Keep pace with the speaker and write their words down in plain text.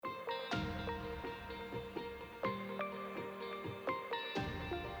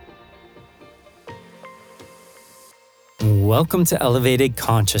Welcome to Elevated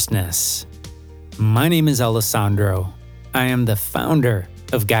Consciousness. My name is Alessandro. I am the founder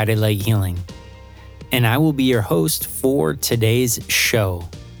of Guided Light Healing, and I will be your host for today's show.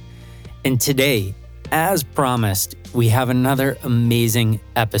 And today, as promised, we have another amazing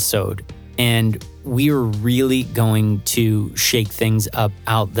episode, and we are really going to shake things up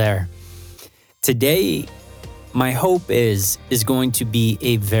out there. Today, my hope is going to be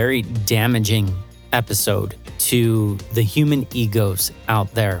a very damaging episode to the human egos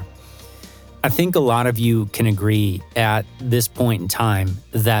out there. I think a lot of you can agree at this point in time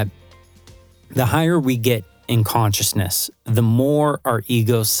that the higher we get in consciousness, the more our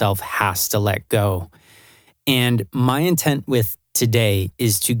ego self has to let go. And my intent with today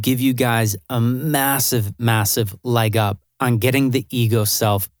is to give you guys a massive leg up on getting the ego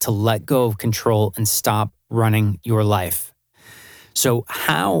self to let go of control and stop running your life. So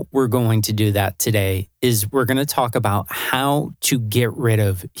how we're going to do that today is we're going to talk about how to get rid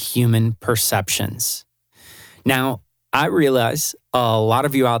of human perceptions. Now, I realize a lot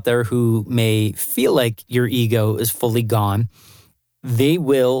of you out there who may feel like your ego is fully gone, they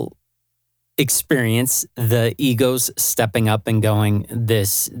will experience the egos stepping up and going,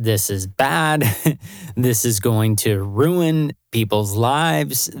 this is bad. This is going to ruin people's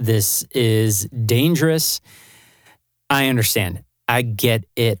lives. This is dangerous. I understand. I get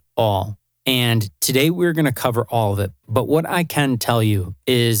it all. And today we're going to cover all of it. But what I can tell you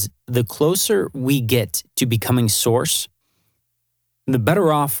is the closer we get to becoming source, the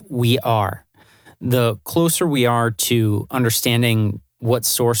better off we are. The closer we are to understanding what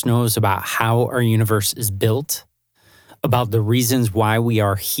source knows about how our universe is built, about the reasons why we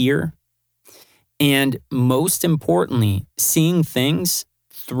are here, and most importantly, seeing things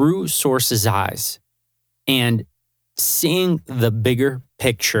through source's eyes and seeing the bigger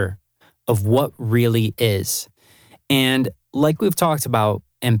picture of what really is. And like we've talked about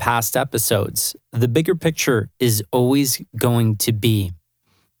in past episodes, the bigger picture is always going to be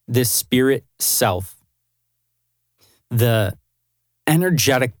the spirit self, the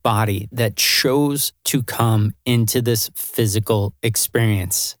energetic body that chose to come into this physical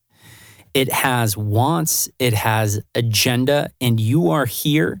experience. It has wants, it has agenda, and you are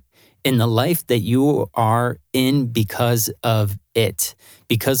here in the life that you are in because of it,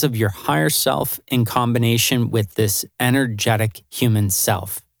 because of your higher self in combination with this energetic human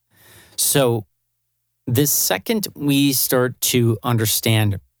self. So the second we start to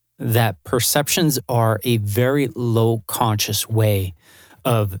understand that perceptions are a very low conscious way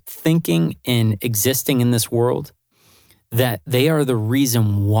of thinking and existing in this world, that they are the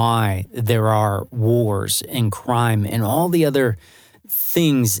reason why there are wars and crime and all the other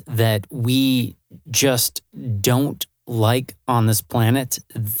things that we just don't like on this planet,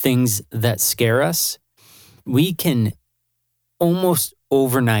 things that scare us, we can almost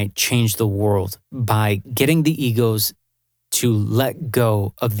overnight change the world by getting the egos to let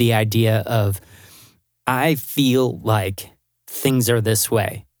go of the idea of, I feel like things are this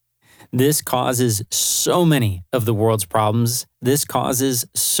way. This causes so many of the world's problems. This causes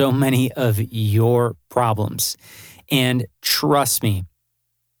so many of your problems. And trust me,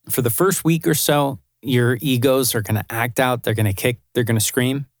 for the first week or so, your egos are going to act out. They're going to kick. They're going to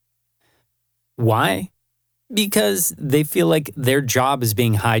scream. Why? Because they feel like their job is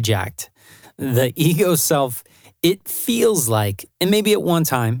being hijacked. The ego self, it feels like, and maybe at one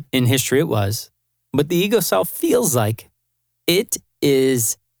time in history it was, but the ego self feels like it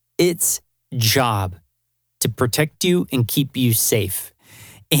is its job to protect you and keep you safe.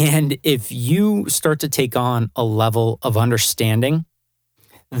 And if you start to take on a level of understanding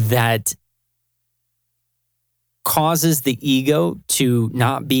that causes the ego to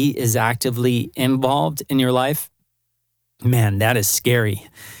not be as actively involved in your life, man, that is scary.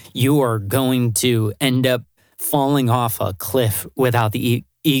 You are going to end up falling off a cliff without the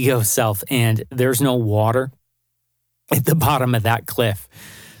ego self, and there's no water at the bottom of that cliff.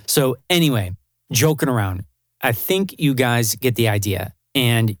 So anyway, joking around, I think you guys get the idea.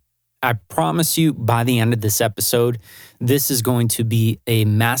 And I promise you by the end of this episode, this is going to be a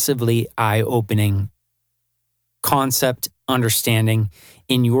massively eye-opening concept, understanding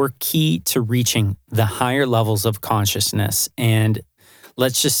in your key to reaching the higher levels of consciousness. And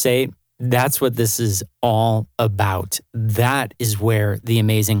let's just say that's what this is all about. That is where the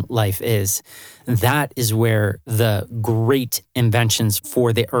amazing life is. That is where the great inventions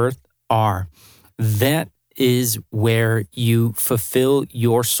for the earth are. That is where you fulfill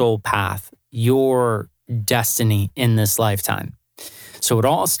your soul path, your destiny in this lifetime. So it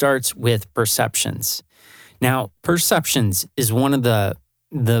all starts with perceptions. Now, perceptions is one of the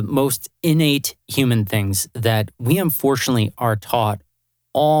the most innate human things that we unfortunately are taught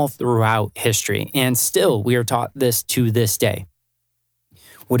all throughout history. And still, we are taught this to this day.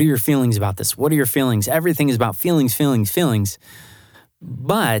 What are your feelings about this? What are your feelings? Everything is about feelings, feelings, feelings.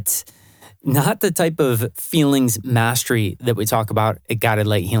 But not the type of feelings mastery that we talk about at Guided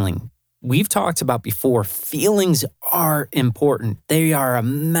Light Healing. We've talked about before, feelings are important. They are a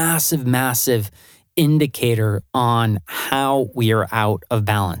massive, massive indicator on how we are out of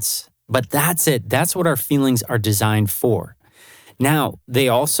balance. But that's it. That's what our feelings are designed for. Now, they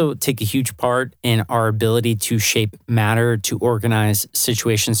also take a huge part in our ability to shape matter, to organize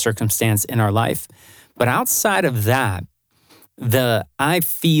situation, circumstance in our life. But outside of that, I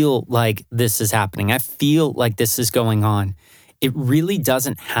feel like this is happening. I feel like this is going on. It really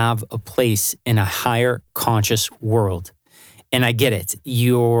doesn't have a place in a higher conscious world. And I get it.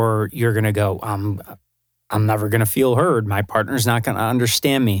 You're going to go, I'm never going to feel heard. My partner's not going to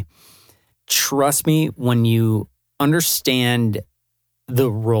understand me. Trust me, when you understand the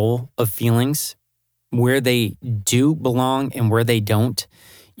role of feelings, where they do belong and where they don't,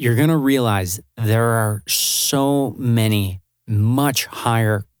 you're going to realize there are so many much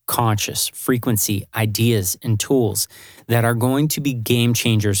higher conscious frequency ideas and tools that are going to be game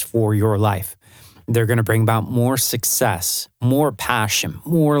changers for your life. They're going to bring about more success, more passion,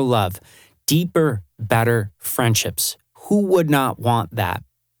 more love, deeper, better friendships. Who would not want that?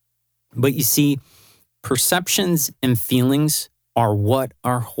 But you see, perceptions and feelings are what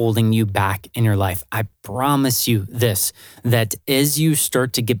are holding you back in your life. I promise you this, that as you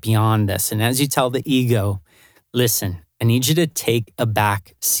start to get beyond this and as you tell the ego, listen, I need you to take a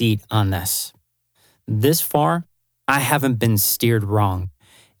back seat on this. This far, I haven't been steered wrong.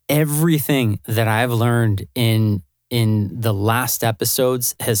 Everything that I've learned in the last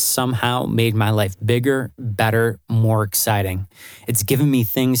episodes has somehow made my life bigger, better, more exciting. It's given me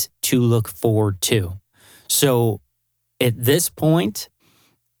things to look forward to. So at this point,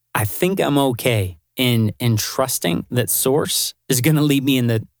 I think I'm okay in trusting that Source is going to lead me in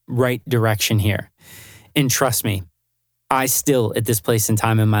the right direction here. And trust me, I still, at this place in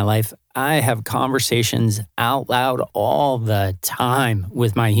time in my life, I have conversations out loud all the time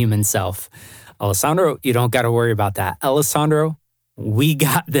with my human self. Alessandro, you don't got to worry about that. Alessandro, we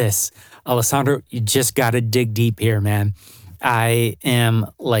got this. Alessandro, you just got to dig deep here, man. I am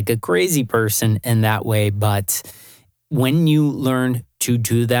like a crazy person in that way, but when you learn to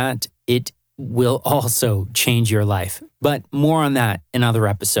do that, it will also change your life. But more on that in other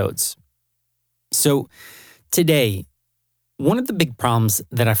episodes. So today, one of the big problems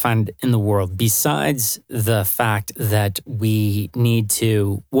that I find in the world, besides the fact that we need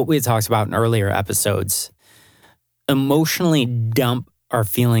to, what we had talked about in earlier episodes, emotionally dump our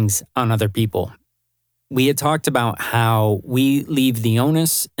feelings on other people. We had talked about how we leave the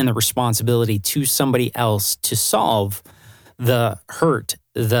onus and the responsibility to somebody else to solve the hurt,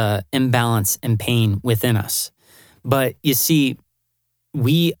 the imbalance and pain within us. But you see,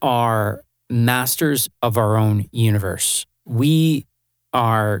 we are masters of our own universe. We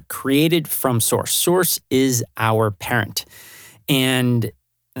are created from Source. Source is our parent. And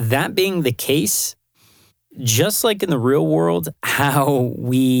that being the case, just like in the real world, how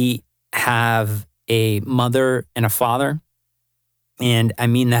we have a mother and a father, and I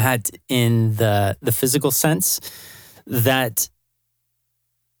mean that in the physical sense, that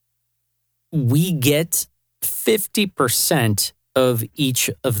we get 50% of each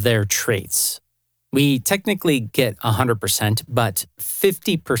of their traits. We technically get 100%, but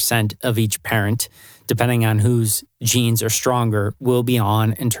 50% of each parent, depending on whose genes are stronger, will be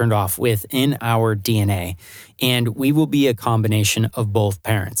on and turned off within our DNA. And we will be a combination of both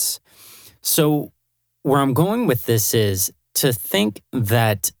parents. So where I'm going with this is to think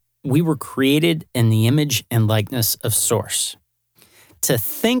that we were created in the image and likeness of Source. To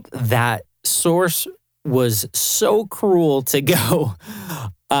think that Source was so cruel to go,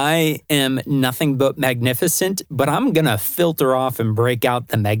 I am nothing but magnificent, but I'm going to filter off and break out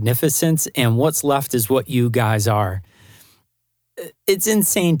the magnificence, and what's left is what you guys are. It's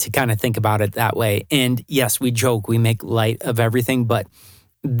insane to kind of think about it that way. And yes, we joke, we make light of everything, but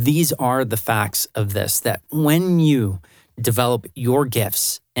these are the facts of this, that when you develop your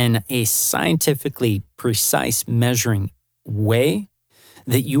gifts in a scientifically precise measuring way,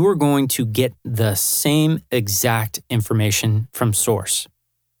 that you are going to get the same exact information from Source,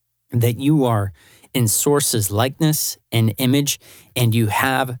 that you are in Source's likeness and image, and you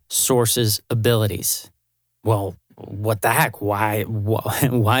have Source's abilities. Well, what the heck? Why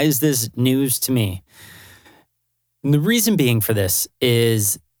is this news to me? And the reason being for this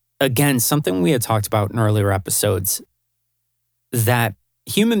is, again, something we had talked about in earlier episodes, that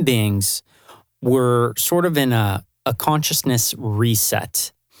human beings were sort of in a consciousness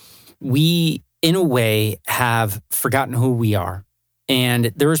reset. We, in a way, have forgotten who we are.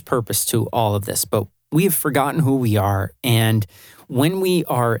 And there is purpose to all of this, but we have forgotten who we are. And when we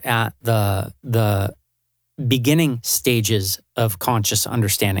are at the beginning stages of conscious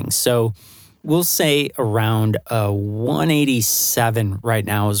understanding, so we'll say around 187 right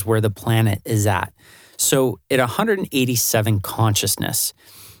now is where the planet is at. So at 187 consciousness,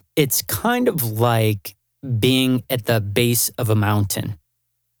 it's kind of like being at the base of a mountain.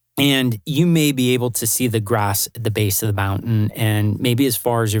 And you may be able to see the grass at the base of the mountain and maybe as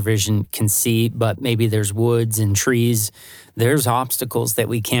far as your vision can see, but maybe there's woods and trees. There's obstacles that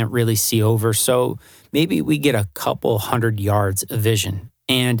we can't really see over. So maybe we get a couple 100 yards of vision.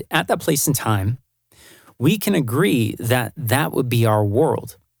 And at that place in time, we can agree that that would be our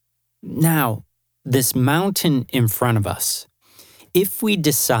world. Now, this mountain in front of us, if we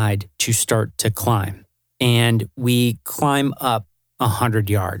decide to start to climb and we climb up 100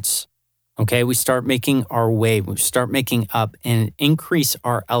 yards, okay, we start making our way, we start making up and increase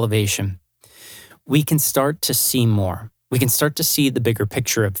our elevation, we can start to see more. We can start to see the bigger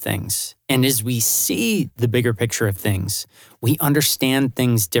picture of things. And as we see the bigger picture of things, we understand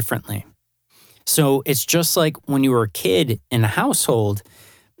things differently. So it's just like when you were a kid in a household,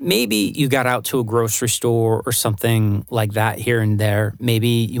 maybe you got out to a grocery store or something like that here and there. Maybe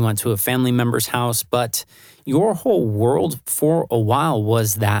you went to a family member's house, but your whole world for a while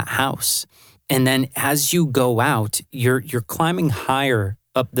was that house. And then as you go out, you're climbing higher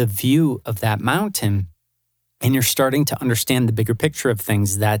up the view of that mountain, and you're starting to understand the bigger picture of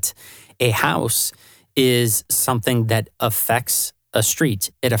things, that a house is something that affects a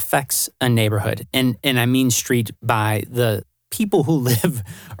street. It affects a neighborhood. And I mean street by the people who live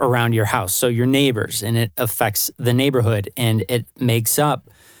around your house. So your neighbors, and it affects the neighborhood, and it makes up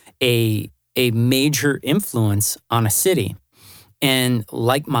a major influence on a city. And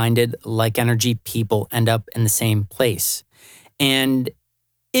like-minded, like-energy people end up in the same place. And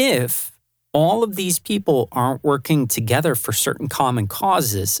if all of these people aren't working together for certain common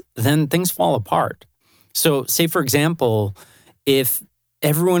causes, then things fall apart. So say, for example, if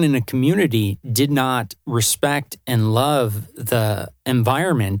everyone in a community did not respect and love the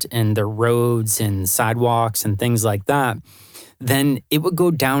environment and the roads and sidewalks and things like that, then it would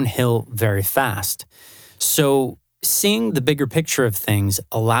go downhill very fast. So seeing the bigger picture of things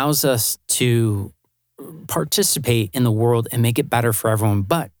allows us to participate in the world and make it better for everyone,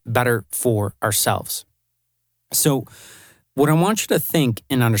 but better for ourselves. So what I want you to think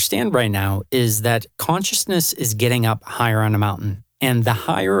and understand right now is that consciousness is getting up higher on a mountain. And the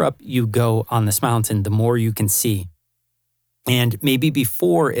higher up you go on this mountain, the more you can see. And maybe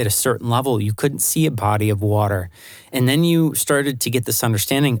before at a certain level, you couldn't see a body of water. And then you started to get this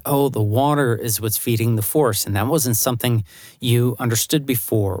understanding, oh, the water is what's feeding the forest. And that wasn't something you understood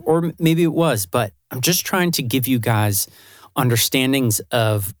before. Or maybe it was, but I'm just trying to give you guys understandings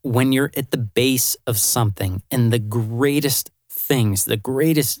of when you're at the base of something and the greatest things, the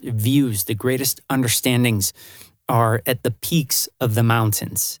greatest views, the greatest understandings are at the peaks of the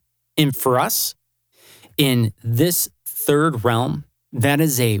mountains. And for us, in this third realm, that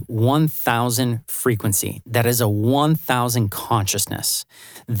is a 1,000 frequency. That is a 1,000 consciousness.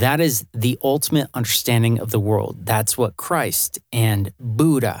 That is the ultimate understanding of the world. That's what Christ and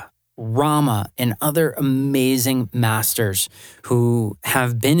Buddha, Rama, and other amazing masters who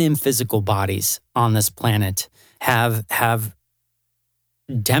have been in physical bodies on this planet have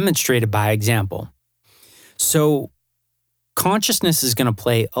demonstrated by example. So consciousness is going to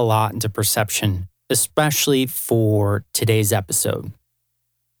play a lot into perception, especially for today's episode.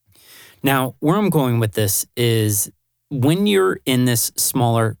 Now, where I'm going with this is when you're in this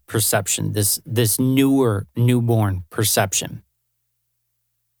smaller perception, this newer, newborn perception,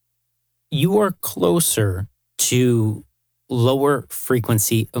 you are closer to lower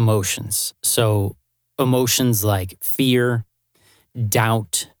frequency emotions. So emotions like fear,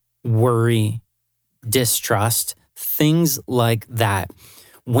 doubt, worry, distrust, things like that.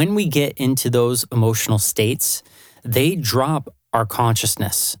 When we get into those emotional states, they drop our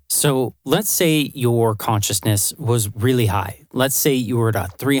consciousness. So let's say your consciousness was really high. Let's say you were at a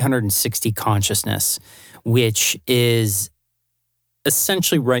 360 consciousness, which is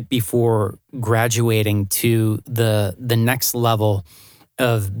essentially right before graduating to the next level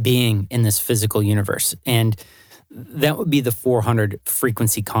of being in this physical universe. And that would be the 400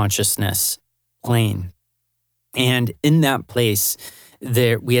 frequency consciousness plane. And in that place,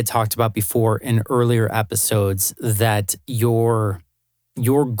 there we had talked about before in earlier episodes that your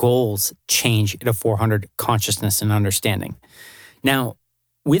goals change at a 400 consciousness and understanding. Now,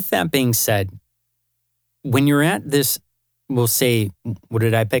 with that being said, when you're at this, we'll say, what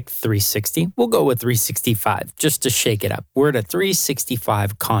did I pick? 360? We'll go with 365 just to shake it up. We're at a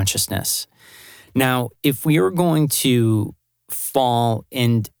 365 consciousness. Now, if we are going to fall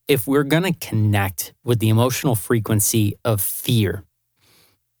and if we're going to connect with the emotional frequency of fear,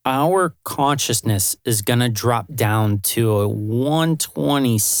 our consciousness is going to drop down to a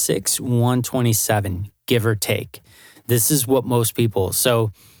 126, 127, give or take. This is what most people,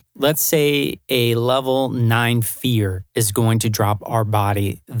 so let's say a level 9 fear is going to drop our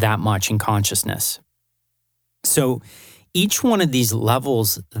body that much in consciousness. So each one of these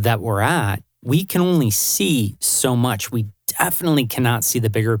levels that we're at, we can only see so much. We definitely cannot see the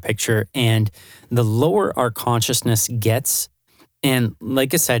bigger picture. And the lower our consciousness gets, and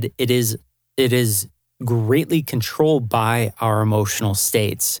like I said, it is greatly controlled by our emotional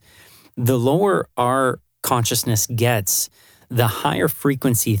states. The lower our consciousness gets, the higher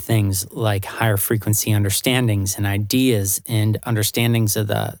frequency things like higher frequency understandings and ideas and understandings of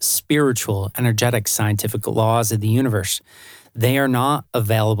the spiritual, energetic, scientific laws of the universe, they are not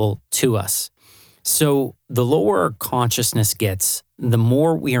available to us. So the lower our consciousness gets, the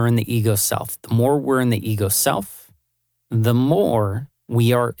more we are in the ego self. The more we're in the ego self, the more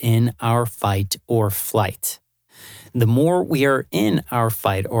we are in our fight or flight. The more we are in our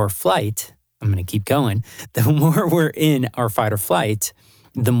fight or flight, I'm going to keep going, the more we're in our fight or flight,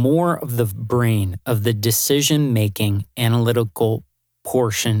 the more of the brain, of the decision-making, analytical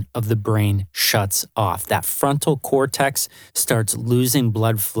portion of the brain shuts off. That frontal cortex starts losing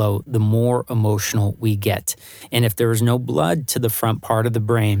blood flow the more emotional we get. And if there is no blood to the front part of the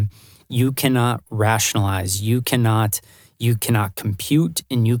brain, you cannot rationalize, you cannot compute,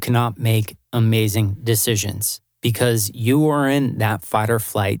 and you cannot make amazing decisions because you are in that fight or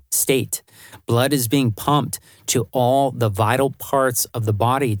flight state. Blood is being pumped to all the vital parts of the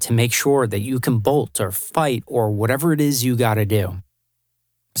body to make sure that you can bolt or fight or whatever it is you got to do.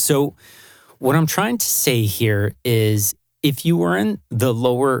 So what I'm trying to say here is if you are in the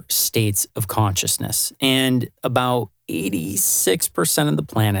lower states of consciousness, and about 86% of the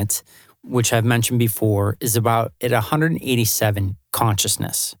planet, which I've mentioned before, is about at 187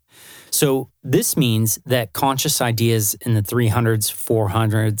 consciousness. So this means that conscious ideas in the 300s,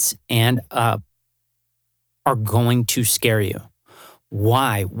 400s, and up are going to scare you.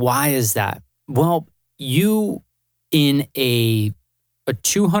 Why? Why is that? Well, you in a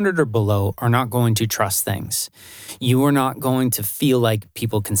 200 or below are not going to trust things. You are not going to feel like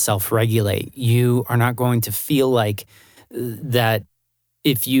people can self-regulate. You are not going to feel like that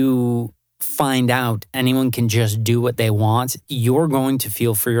if you find out anyone can just do what they want, you're going to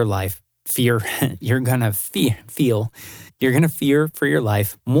feel for your life. You're going to fear for your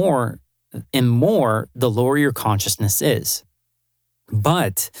life more and more the lower your consciousness is.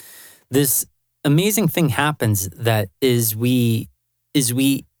 But this amazing thing happens that is we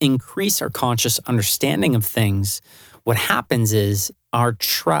increase our conscious understanding of things, what happens is our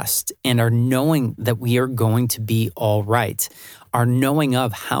trust and our knowing that we are going to be all right, our knowing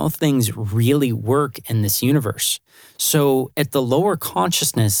of how things really work in this universe. So at the lower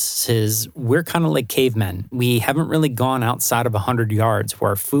consciousnesses, we're kind of like cavemen. We haven't really gone outside of 100 yards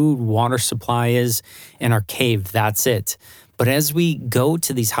where our food, water supply is, and our cave, that's it. But as we go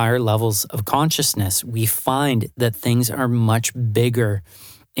to these higher levels of consciousness, we find that things are much bigger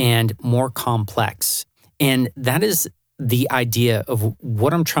and more complex. And that is the idea of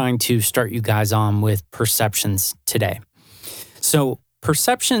what I'm trying to start you guys on with perceptions today. So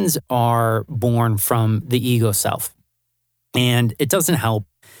perceptions are born from the ego self. And it doesn't help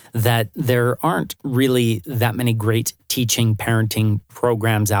that there aren't really that many great teaching parenting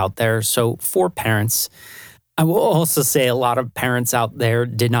programs out there. So for parents, I will also say a lot of parents out there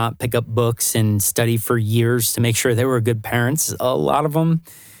did not pick up books and study for years to make sure they were good parents. A lot of them,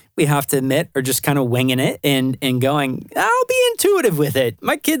 we have to admit, are just kind of winging it and going, I'll be intuitive with it.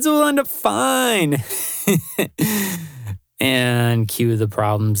 My kids will end up fine. And cue the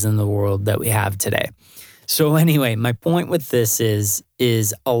problems in the world that we have today. So anyway, my point with this is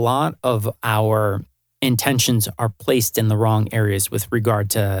a lot of our intentions are placed in the wrong areas with regard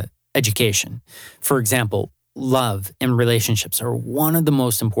to education. For example, love and relationships are one of the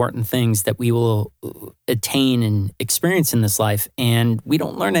most important things that we will attain and experience in this life. And we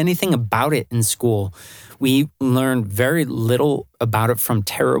don't learn anything about it in school. We learn very little about it from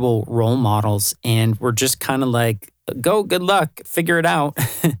terrible role models. And we're just kind of like, go, good luck, figure it out.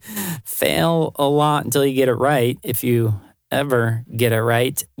 Fail a lot until you get it right. If you ever get it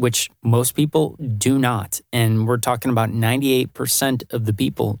right, which most people do not. And we're talking about 98% of the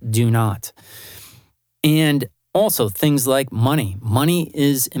people do not. And Also, things like money. Money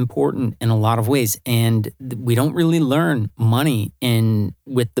is important in a lot of ways, and we don't really learn money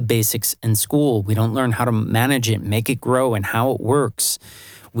with the basics in school. We don't learn how to manage it, make it grow, and how it works.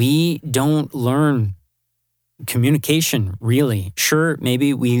 We don't learn communication, really. Sure,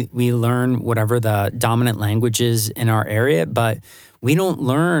 maybe we learn whatever the dominant language is in our area, but we don't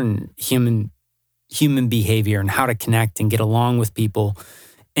learn human behavior and how to connect and get along with people.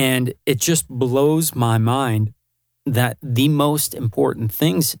 And it just blows my mind that the most important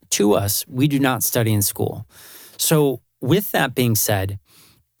things to us, we do not study in school. So with that being said,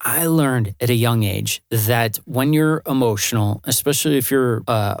 I learned at a young age that when you're emotional, especially if you're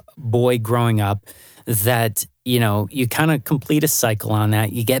a boy growing up, that, you kind of complete a cycle on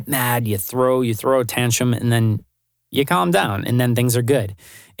that. You get mad, you throw a tantrum, and then you calm down, and then things are good.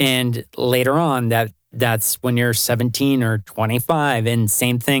 And later on, that's when you're 17 or 25. And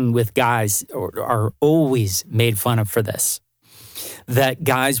same thing with guys are always made fun of for this. That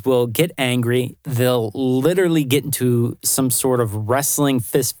guys will get angry. They'll literally get into some sort of wrestling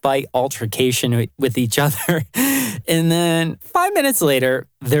fist fight altercation with each other. And then 5 minutes later,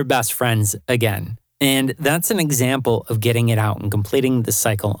 they're best friends again. And that's an example of getting it out and completing the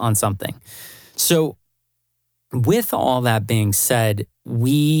cycle on something. So with all that being said,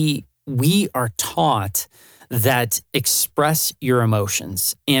 we are taught that express your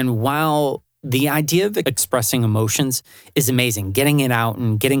emotions. And while the idea of expressing emotions is amazing, getting it out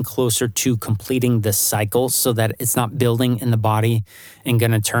and getting closer to completing the cycle so that it's not building in the body and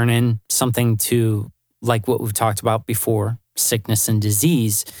going to turn in something to like what we've talked about before, sickness and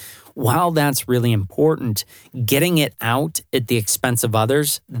disease. While that's really important, getting it out at the expense of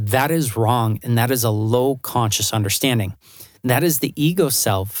others, that is wrong. And that is a low conscious understanding. That is the ego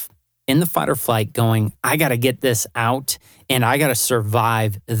self in the fight or flight going, I got to get this out and I got to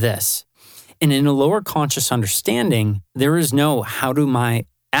survive this. And in a lower conscious understanding, there is no how do my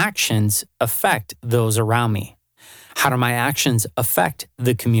actions affect those around me? How do my actions affect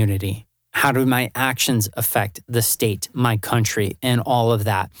the community? How do my actions affect the state, my country, and all of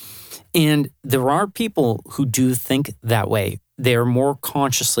that? And there are people who do think that way. They're more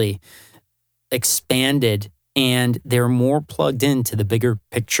consciously expanded and they're more plugged into the bigger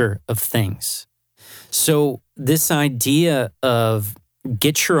picture of things. So this idea of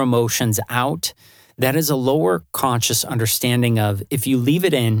get your emotions out, that is a lower conscious understanding of if you leave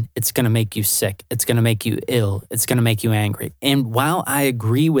it in, it's going to make you sick. It's going to make you ill. It's going to make you angry. And while I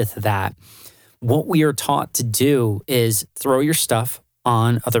agree with that, what we are taught to do is throw your stuff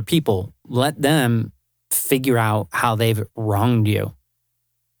on other people. Let them figure out how they've wronged you.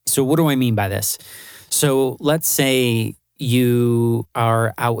 So what do I mean by this? So let's say you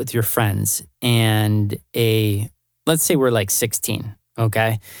are out with your friends and let's say we're like 16,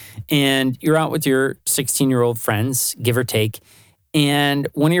 okay? And you're out with your 16-year-old friends, give or take, and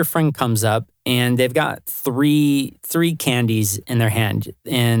one of your friend comes up and they've got three candies in their hand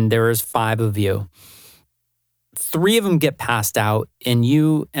and there is 5 of you. 3 of them get passed out and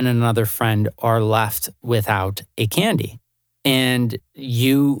you and another friend are left without a candy. And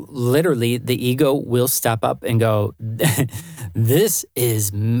you literally, the ego will step up and go, this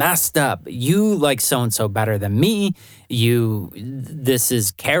is messed up. You like so-and-so better than me. This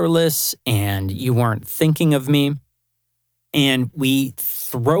is careless and you weren't thinking of me. And we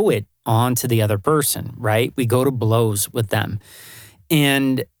throw it onto the other person, right? We go to blows with them.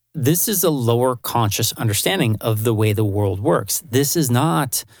 And this is a lower conscious understanding of the way the world works. This is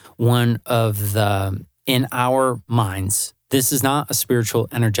not one of in our minds, this is not a spiritual,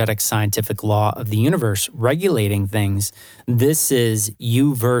 energetic, scientific law of the universe regulating things. This is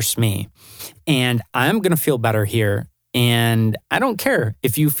you versus me. And I'm going to feel better here. And I don't care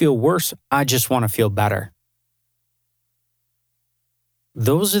if you feel worse. I just want to feel better.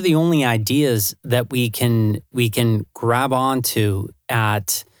 Those are the only ideas that we can grab onto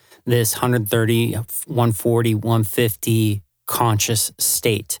at this 130, 140, 150 conscious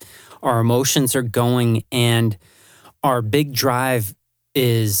state. Our emotions are going, and our big drive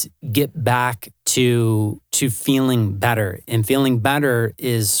is get back to feeling better. And feeling better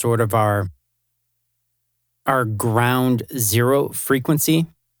is sort of our ground zero frequency.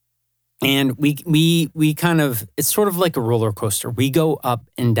 And we kind of, it's sort of like a roller coaster. We go up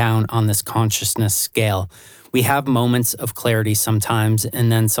and down on this consciousness scale. We have moments of clarity sometimes,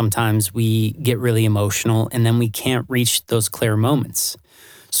 and then sometimes we get really emotional, and then we can't reach those clear moments.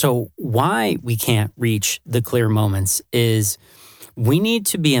 So why we can't reach the clear moments is we need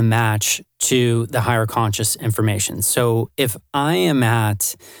to be a match to the higher conscious information. So if I am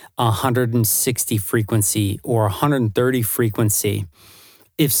at 160 frequency or 130 frequency,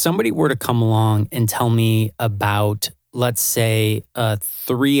 If somebody were to come along and tell me about, let's say, a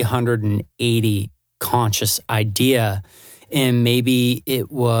 380 conscious idea, and maybe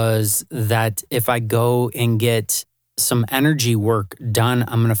it was that if I go and get some energy work done,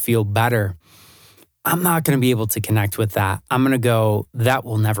 I'm going to feel better. I'm not going to be able to connect with that. I'm going to go, that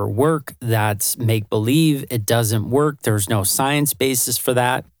will never work. That's make believe. It doesn't work. There's no science basis for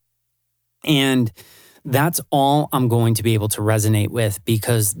that. And that's all I'm going to be able to resonate with,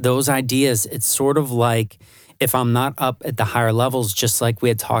 because those ideas, it's sort of like if I'm not up at the higher levels, just like we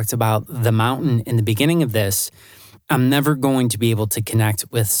had talked about the mountain in the beginning of this, I'm never going to be able to connect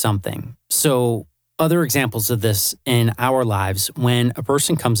with something. So other examples of this in our lives, when a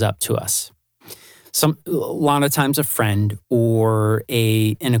person comes up to us, a lot of times a friend or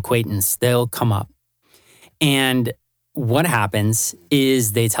an acquaintance, they'll come up, and what happens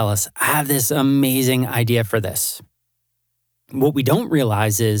is they tell us, I have this amazing idea for this. What we don't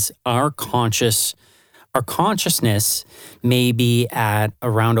realize is our consciousness may be at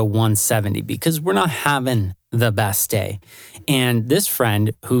around a 170 because we're not having the best day. And this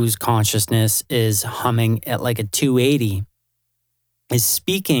friend whose consciousness is humming at like a 280 is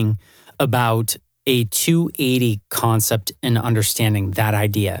speaking about a 280 concept and understanding that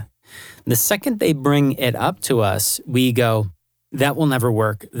idea. The second they bring it up to us, we go, that will never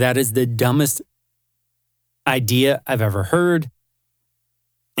work. That is the dumbest idea I've ever heard.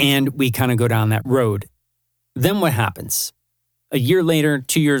 And we kind of go down that road. Then what happens? A year later,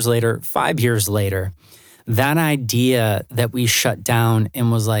 2 years later, 5 years later, that idea that we shut down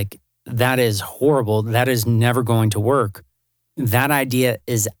and was like, that is horrible. That is never going to work. That idea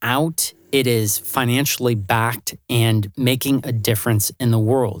is out. It is financially backed and making a difference in the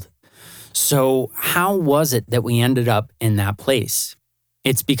world. So how was it that we ended up in that place?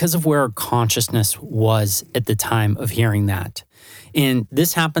 It's because of where our consciousness was at the time of hearing that. And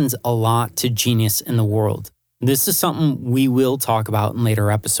this happens a lot to genius in the world. This is something we will talk about in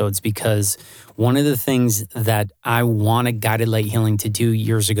later episodes, because one of the things that I wanted Guided Light Healing to do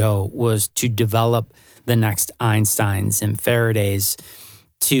years ago was to develop the next Einsteins and Faradays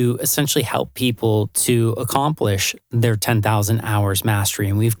to essentially help people to accomplish their 10,000 hours mastery.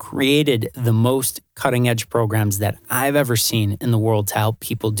 And we've created the most cutting edge programs that I've ever seen in the world to help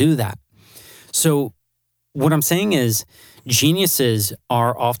people do that. So what I'm saying is, geniuses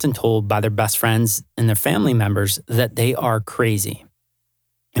are often told by their best friends and their family members that they are crazy.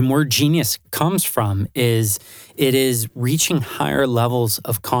 And where genius comes from is it is reaching higher levels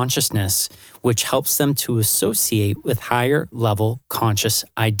of consciousness, which helps them to associate with higher level conscious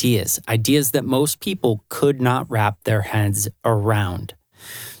ideas that most people could not wrap their heads around.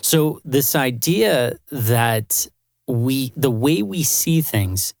 So this idea that the way we see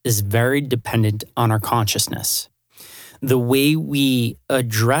things is very dependent on our consciousness. The way we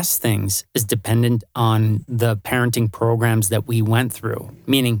address things is dependent on the parenting programs that we went through,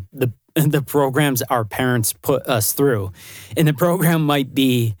 meaning the programs our parents put us through. And the program might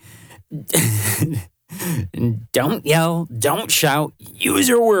be, don't yell, don't shout, use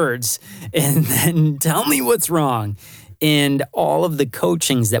your words, and then tell me what's wrong. And all of the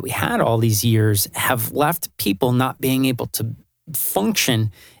coachings that we had all these years have left people not being able to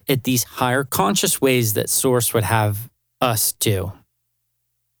function at these higher conscious ways that Source would have us do.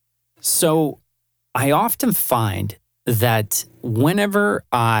 So I often find that whenever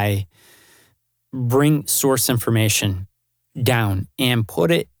I bring source information down and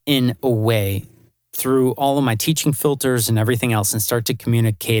put it in a way through all of my teaching filters and everything else and start to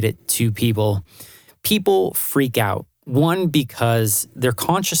communicate it to people, people freak out. One, because their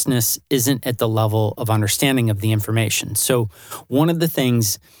consciousness isn't at the level of understanding of the information. So one of the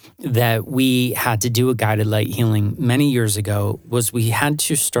things that we had to do at Guided Light Healing many years ago was we had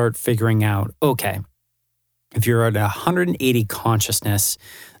to start figuring out, okay, if you're at 180 consciousness,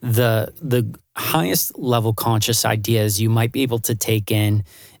 the highest level conscious ideas you might be able to take in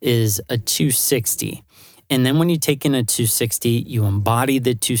is a 260. And then when you take in a 260, you embody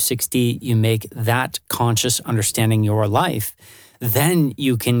the 260, you make that conscious understanding your life. Then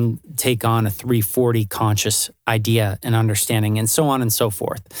you can take on a 340 conscious idea and understanding, and so on and so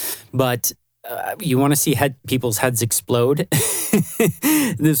forth. But you want to see people's heads explode?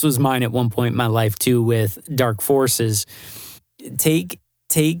 This was mine at one point in my life too, with dark forces. Take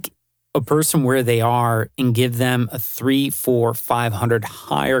a person where they are and give them a 300, 400, 500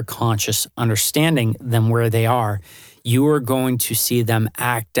 higher conscious understanding than where they are. You are going to see them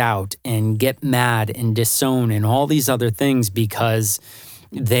act out and get mad and disown and all these other things because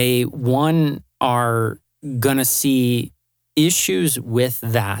they, one, are going to see issues with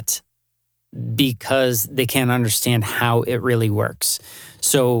that because they can't understand how it really works.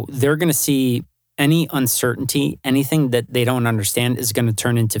 So they're going to see any uncertainty, anything that they don't understand is going to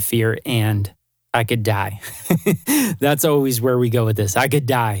turn into fear, and I could die. That's always where we go with this. I could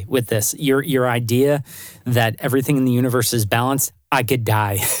die with this. Your idea that everything in the universe is balanced, I could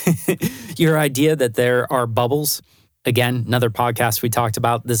die. Your idea that there are bubbles, again, another podcast we talked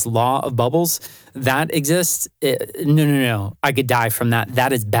about this law of bubbles that exists. No. I could die from that.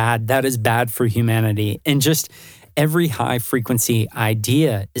 That is bad. That is bad for humanity. And just every high frequency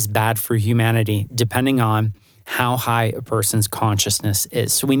idea is bad for humanity, depending on how high a person's consciousness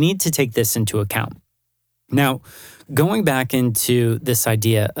is. So we need to take this into account. Now, going back into this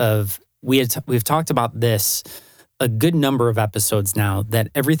idea of, we've talked about this a good number of episodes now, that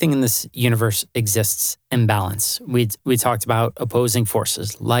everything in this universe exists in balance. We talked about opposing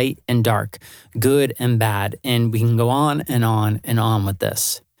forces, light and dark, good and bad, and we can go on and on and on with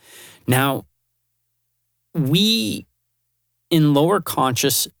this. Now, we, in lower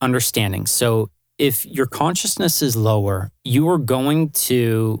conscious understanding, so if your consciousness is lower, you are going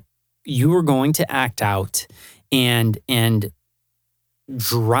to act out and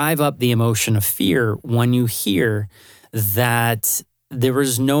drive up the emotion of fear when you hear that there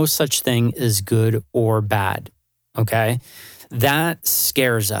is no such thing as good or bad. Okay? That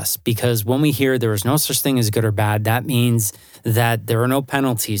scares us, because when we hear there is no such thing as good or bad, that means that there are no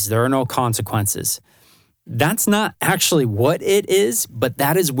penalties, there are no consequences. That's not actually what it is, but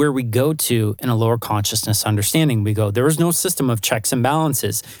that is where we go to in a lower consciousness understanding. We go, there is no system of checks and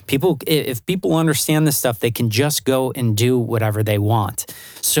balances. If people understand this stuff, they can just go and do whatever they want.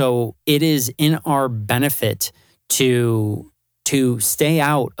 So it is in our benefit to stay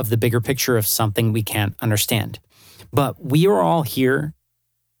out of the bigger picture of something we can't understand. But we are all here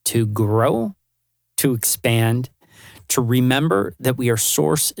to grow, to expand, to remember that we are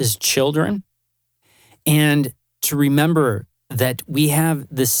Source as children, and to remember that we have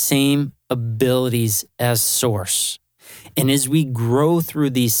the same abilities as Source. And as we grow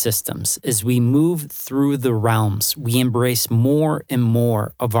through these systems, as we move through the realms, we embrace more and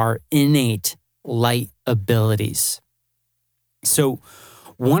more of our innate light abilities. So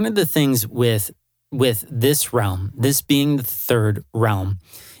one of the things with this realm, this being the third realm,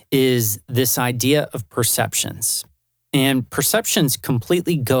 is this idea of perceptions. And perceptions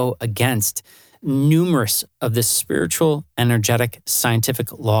completely go against numerous of the spiritual, energetic,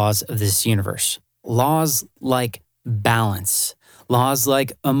 scientific laws of this universe. Laws like balance, laws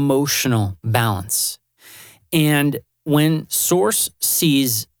like emotional balance. And when Source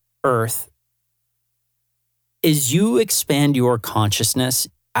sees Earth, as you expand your consciousness,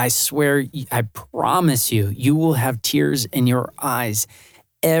 I swear, I promise you, you will have tears in your eyes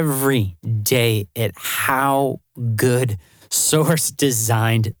every day at how good Source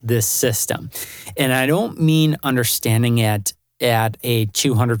designed this system. And I don't mean understanding it at a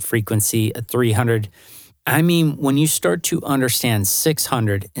 200 frequency, a 300. I mean, when you start to understand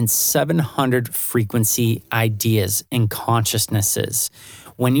 600 and 700 frequency ideas and consciousnesses,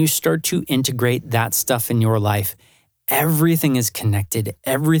 when you start to integrate that stuff in your life, everything is connected,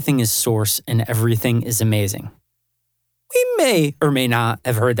 everything is Source, and everything is amazing. We may or may not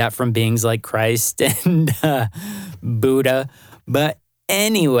have heard that from beings like Christ and Buddha. But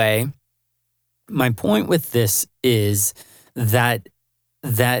anyway, my point with this is that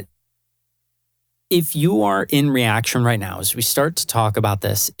if you are in reaction right now, as we start to talk about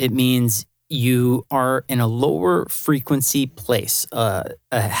this, it means you are in a lower frequency place, a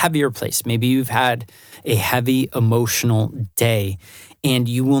heavier place. Maybe you've had a heavy emotional day, and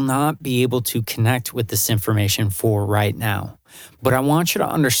you will not be able to connect with this information for right now. But I want you to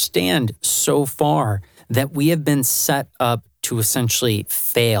understand so far that we have been set up to essentially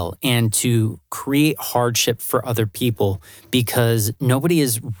fail and to create hardship for other people, because nobody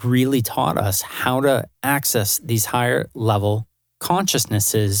has really taught us how to access these higher level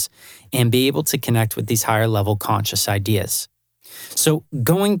consciousnesses and be able to connect with these higher level conscious ideas. So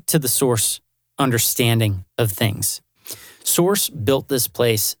going to the Source understanding of things, Source built this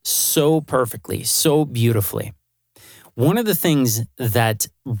place so perfectly, so beautifully. One of the things that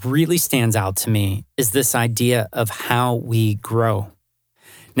really stands out to me is this idea of how we grow.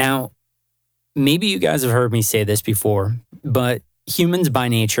 Now, maybe you guys have heard me say this before, but humans by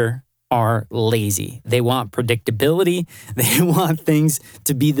nature are lazy. They want predictability. They want things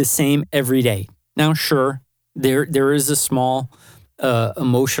to be the same every day. Now, sure, there is a small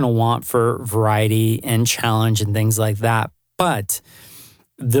emotional want for variety and challenge and things like that. But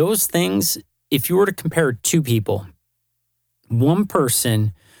those things, if you were to compare two people, one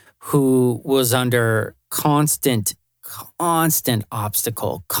person who was under constant constant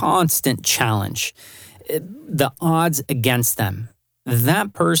obstacle, constant challenge, the odds against them.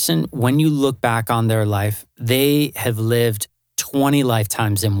 That person, when you look back on their life, they have lived 20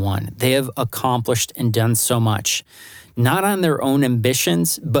 lifetimes in one. They have accomplished and done so much, not on their own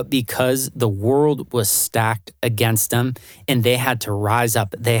ambitions, but because the world was stacked against them and they had to rise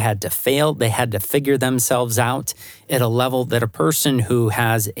up. They had to fail. They had to figure themselves out at a level that a person who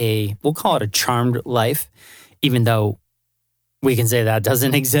has we'll call it a charmed life, even though we can say that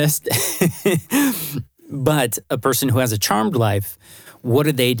doesn't exist. But a person who has a charmed life, what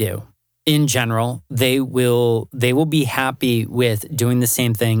do? In general, they will be happy with doing the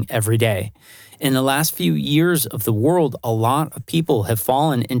same thing every day. In the last few years of the world, a lot of people have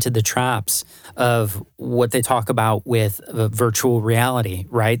fallen into the traps of what they talk about with virtual reality,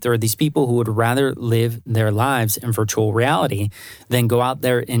 right? There are these people who would rather live their lives in virtual reality than go out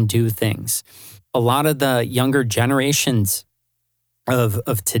there and do things. A lot of the younger generations of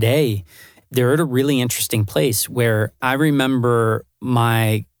today, they're at a really interesting place where I remember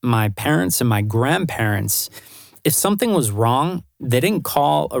my parents and my grandparents, if something was wrong, they didn't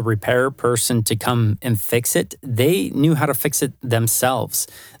call a repair person to come and fix it. They knew how to fix it themselves.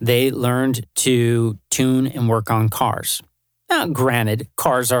 They learned to tune and work on cars. Now, granted,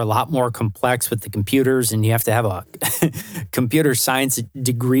 cars are a lot more complex with the computers, and you have to have a computer science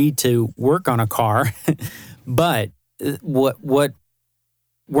degree to work on a car. But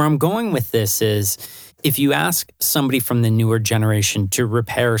where I'm going with this is, if you ask somebody from the newer generation to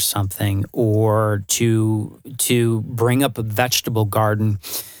repair something or to bring up a vegetable garden,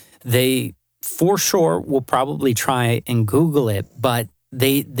 they for sure will probably try and Google it, but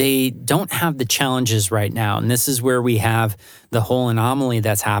they don't have the challenges right now. And this is where we have the whole anomaly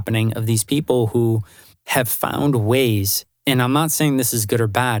that's happening of these people who have found ways, and I'm not saying this is good or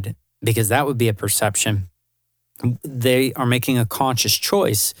bad, because that would be a perception. They are making a conscious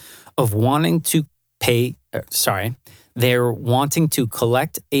choice of wanting to they're wanting to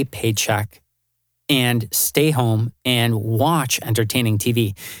collect a paycheck and stay home and watch entertaining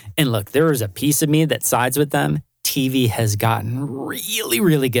TV. And look, there is a piece of me that sides with them. TV has gotten really,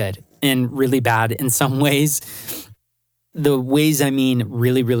 really good and really bad in some ways. The ways I mean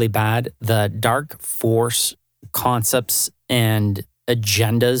really, really bad, the dark force concepts and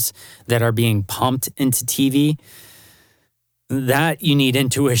agendas that are being pumped into TV, that you need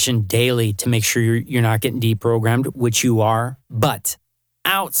intuition daily to make sure you're not getting deprogrammed, which you are. But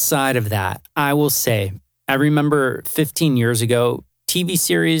outside of that, I will say, I remember 15 years ago, TV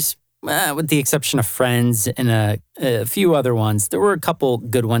series, with the exception of Friends and a few other ones, there were a couple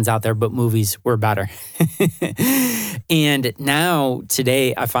good ones out there, but movies were better. And now,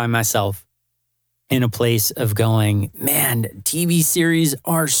 today, I find myself in a place of going, man, TV series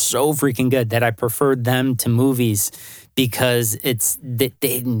are so freaking good that I preferred them to movies, because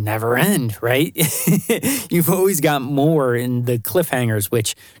they never end, right? You've always got more in the cliffhangers,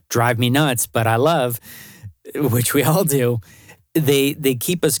 which drive me nuts, but I love, which we all do. They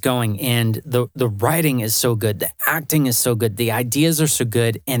keep us going, and the writing is so good, the acting is so good, the ideas are so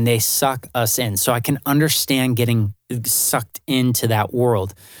good, and they suck us in. So I can understand getting sucked into that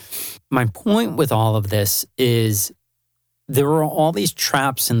world. My point with all of this is there are all these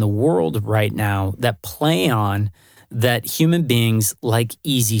traps in the world right now that play on that human beings like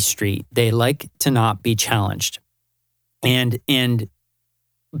easy street. They like to not be challenged. And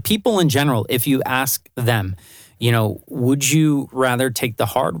people in general, if you ask them, would you rather take the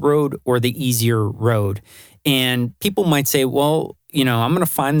hard road or the easier road? And people might say, well, I'm going to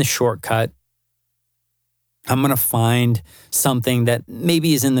find the shortcut. I'm going to find something that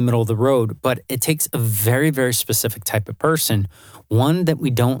maybe is in the middle of the road, but it takes a very, very specific type of person, one that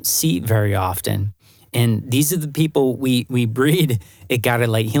we don't see very often. And these are the people we breed at Guided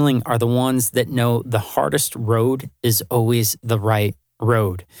Light Healing, are the ones that know the hardest road is always the right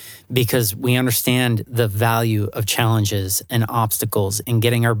road, because we understand the value of challenges and obstacles and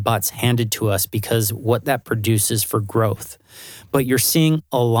getting our butts handed to us, because what that produces for growth. But you're seeing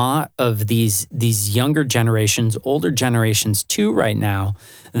a lot of these younger generations, older generations too right now,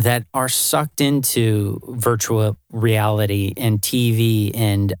 that are sucked into virtual reality and TV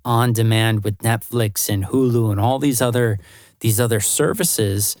and on demand with Netflix and Hulu and all these other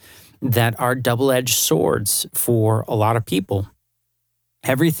services that are double-edged swords for a lot of people.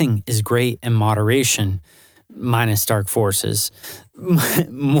 Everything is great in moderation, minus dark forces.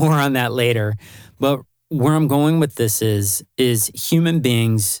 More on that later. But where I'm going with this is human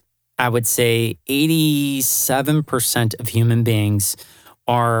beings, I would say 87% of human beings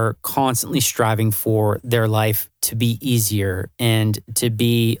are constantly striving for their life to be easier and to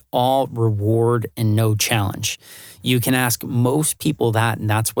be all reward and no challenge. You can ask most people that, and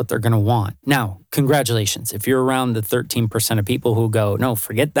that's what they're going to want. Now, congratulations. If you're around the 13% of people who go, no,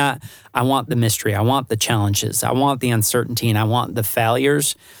 forget that. I want the mystery. I want the challenges. I want the uncertainty, and I want the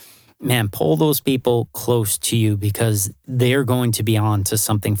failures. Man, pull those people close to you because they're going to be on to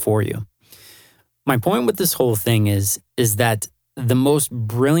something for you. My point with this whole thing is that the most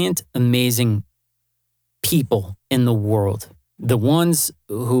brilliant, amazing people in the world, the ones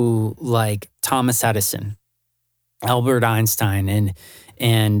who like Thomas Edison, Albert Einstein,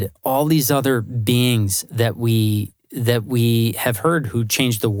 and all these other beings that we have heard who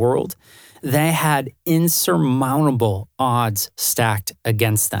changed the world, they had insurmountable odds stacked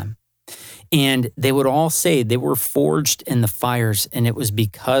against them. And they would all say they were forged in the fires, and it was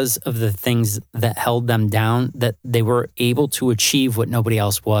because of the things that held them down that they were able to achieve what nobody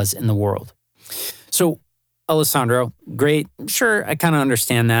else was in the world. So, Alessandro, great. Sure, I kind of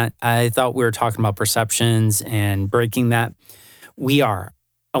understand that. I thought we were talking about perceptions and breaking that. We are.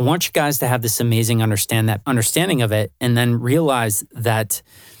 I want you guys to have this amazing understanding of it, and then realize that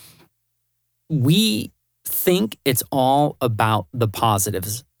we think it's all about the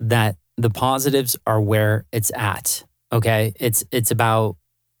positives, that the positives are where it's at, okay? It's about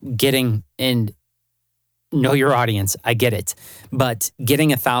getting and know your audience. I get it. But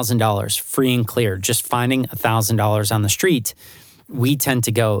getting $1,000 free and clear, just finding $1,000 on the street, we tend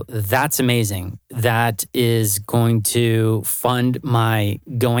to go, that's amazing. That is going to fund my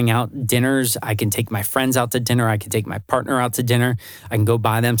going out dinners. I can take my friends out to dinner. I can take my partner out to dinner. I can go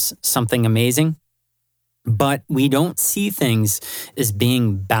buy them something amazing. But we don't see things as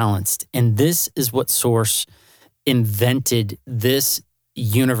being balanced. And this is what Source invented this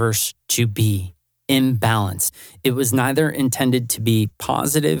universe to be, imbalanced. It was neither intended to be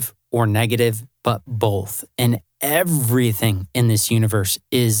positive or negative, but both. And everything in this universe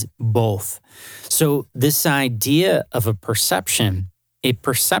is both. So this idea of a perception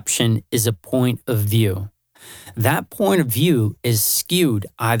is a point of view. That point of view is skewed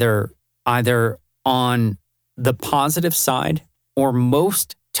either on the positive side, or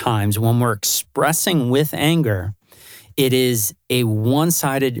most times when we're expressing with anger, it is a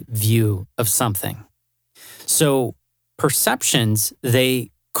one-sided view of something. So perceptions, they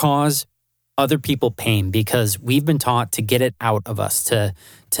cause other people pain because we've been taught to get it out of us,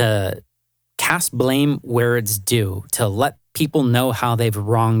 to cast blame where it's due, to let people know how they've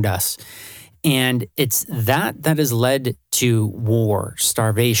wronged us. And it's that has led to war,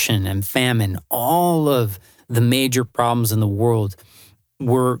 starvation, and famine. All of the major problems in the world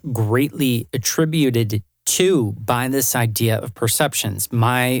were greatly attributed to by this idea of perceptions.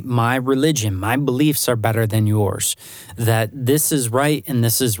 My religion, my beliefs are better than yours, that this is right and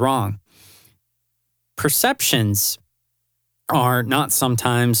this is wrong. Perceptions are not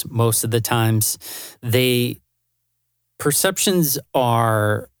sometimes, most of the times, perceptions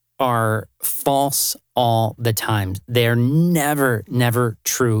are false all the time. They're never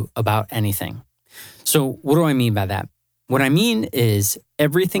true about anything. So what do I mean by that? What I mean is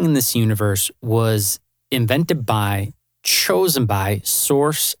everything in this universe was invented by, chosen by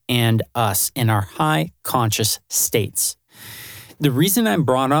Source and us in our high conscious states. The reason I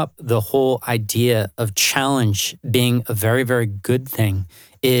brought up the whole idea of challenge being a very, very good thing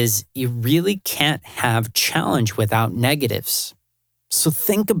is you really can't have challenge without negatives. So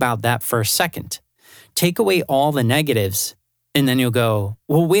think about that for a second. Take away all the negatives, and then you'll go,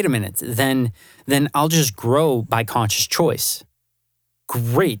 well, wait a minute, then I'll just grow by conscious choice.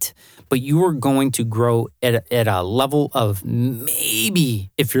 Great, but you are going to grow at a level of maybe,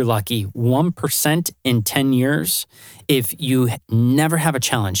 if you're lucky, 1% in 10 years. If you never have a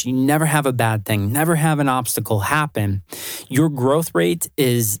challenge, you never have a bad thing, never have an obstacle happen, your growth rate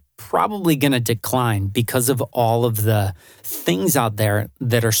is probably going to decline because of all of the things out there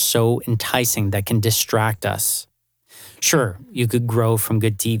that are so enticing that can distract us. Sure, you could grow from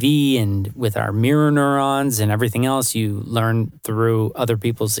good TV and with our mirror neurons and everything else you learn through other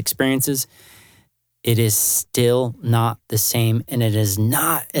people's experiences. It is still not the same, and it is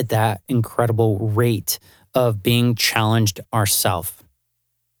not at that incredible rate of being challenged ourselves.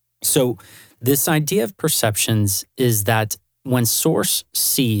 So this idea of perceptions is that when Source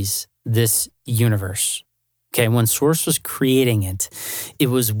sees this universe, okay, when Source was creating it, it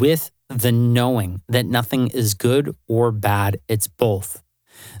was with the knowing that nothing is good or bad, it's both.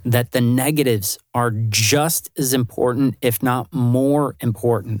 That the negatives are just as important, if not more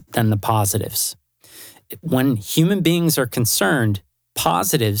important, than the positives. When human beings are concerned,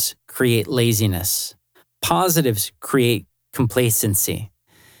 positives create laziness. Positives create complacency.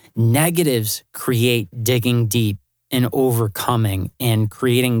 Negatives create digging deep and overcoming and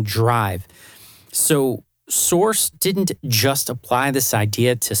creating drive. So Source didn't just apply this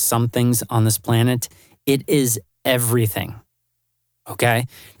idea to some things on this planet. It is everything. Okay?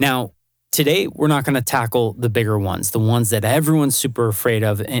 Now, today we're not going to tackle the bigger ones, the ones that everyone's super afraid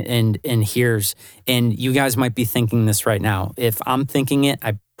of and hears. And you guys might be thinking this right now. If I'm thinking it,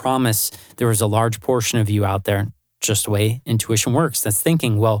 I promise there is a large portion of you out there, just the way intuition works, that's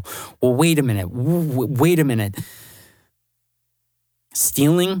thinking, well, wait a minute. Wait a minute.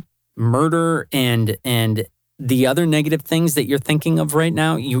 Stealing, murder, and the other negative things that you're thinking of right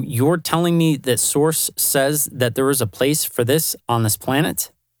now, you're telling me that Source says that there is a place for this on this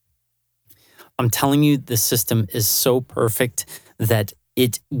planet? I'm telling you, the system is so perfect that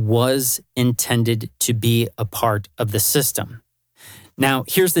it was intended to be a part of the system. Now,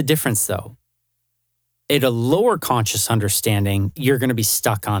 here's the difference though. At a lower conscious understanding, you're going to be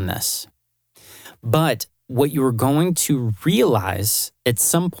stuck on this. But what you're going to realize at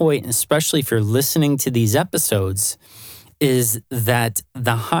some point, especially if you're listening to these episodes, is that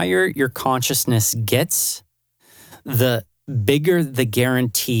the higher your consciousness gets, the bigger the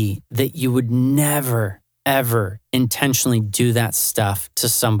guarantee that you would never, ever intentionally do that stuff to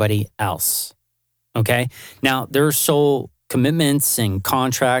somebody else. Okay? Now, there are soul commitments and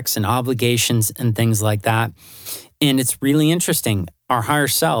contracts and obligations and things like that. And it's really interesting. Our higher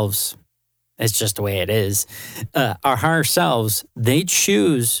selves, it's just the way it is. Our higher selves, they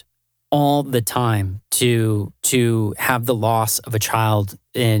choose all the time to have the loss of a child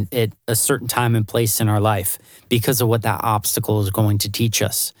at a certain time and place in our life because of what that obstacle is going to teach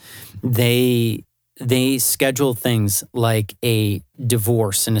us. They schedule things like a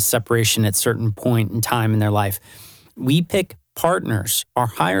divorce and a separation at a certain point in time in their life. We pick partners. Our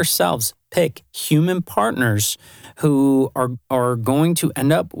higher selves pick human partners who are going to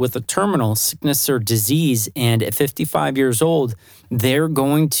end up with a terminal sickness or disease. And at 55 years old, they're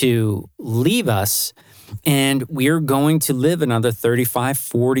going to leave us and we're going to live another 35,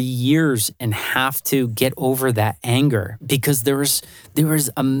 40 years and have to get over that anger because there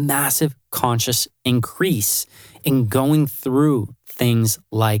is a massive conscious increase in going through things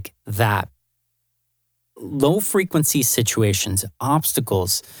like that. Low frequency situations,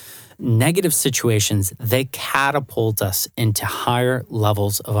 obstacles, negative situations, they catapult us into higher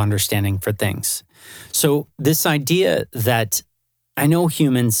levels of understanding for things. So this idea that I know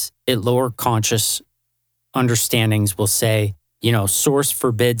humans at lower conscious understandings will say, Source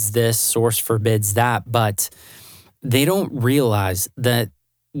forbids this, Source forbids that, but they don't realize that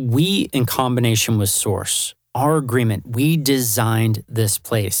we, in combination with Source, our agreement, we designed this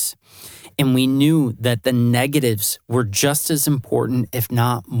place. And we knew that the negatives were just as important, if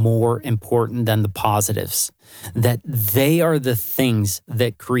not more important than the positives, that they are the things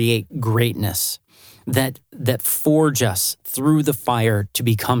that create greatness, that forge us through the fire to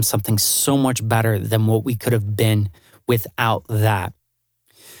become something so much better than what we could have been without that.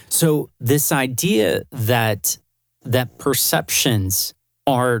 So this idea that perceptions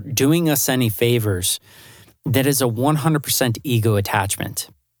are doing us any favors, that is a 100% ego attachment.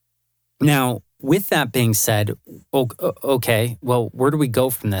 Now, with that being said, okay, well, where do we go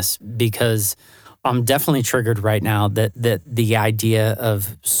from this? Because I'm definitely triggered right now that the idea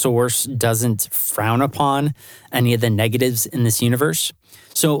of Source doesn't frown upon any of the negatives in this universe.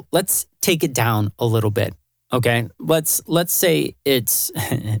 So let's take it down a little bit, okay? Let's say it's,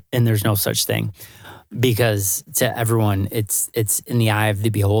 and there's no such thing, because to everyone, it's in the eye of the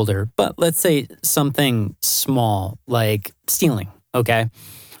beholder. But let's say something small like stealing, okay?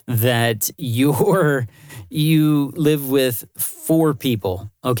 That you live with 4 people,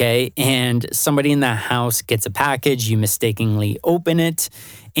 okay? And somebody in that house gets a package, you mistakenly open it,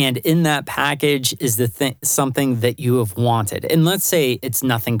 and in that package is something that you have wanted. And let's say it's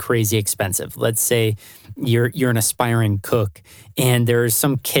nothing crazy expensive. Let's say you're an aspiring cook and there's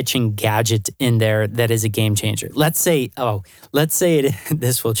some kitchen gadget in there that is a game changer. Let's say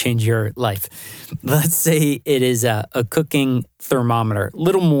this will change your life. Let's say it is a cooking thermometer,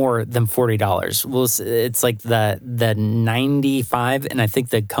 little more than $40. Well, it's like the 95, and I think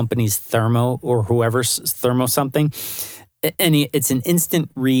the company's Thermo or whoever's Thermo something. And it's an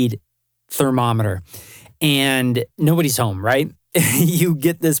instant read thermometer and nobody's home, right? You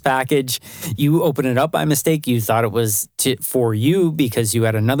get this package, you open it up by mistake. You thought it was for you because you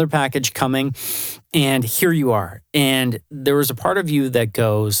had another package coming, and here you are. And there was a part of you that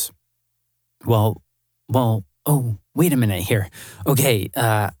goes, well, oh, wait a minute here. Okay,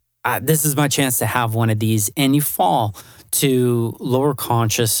 this is my chance to have one of these. And you fall to lower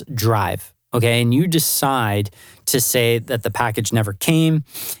conscious drive. okay, and you decide to say that the package never came,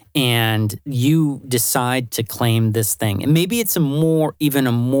 and you decide to claim this thing. And maybe it's a more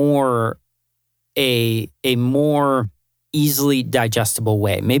easily digestible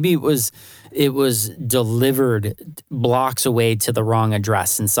way. Maybe it was delivered blocks away to the wrong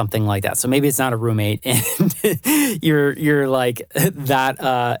address and something like that. So maybe it's not a roommate, and you're like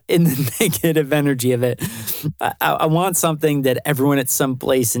that in the negative energy of it. I want something that everyone at some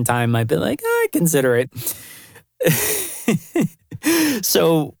place in time might be like, I consider it.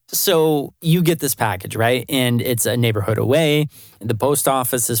 So you get this package, right? And it's a neighborhood away. The post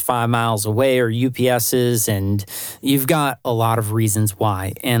office is 5 miles away, or UPS is, and you've got a lot of reasons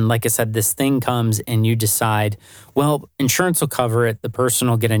why. And like I said, this thing comes and you decide, well, insurance will cover it. The person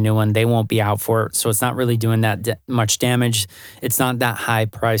will get a new one. They won't be out for it. So it's not really doing that much damage. It's not that high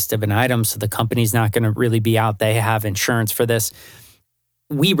priced of an item. So the company's not going to really be out. They have insurance for this.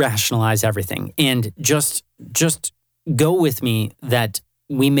 We rationalize everything, and just go with me that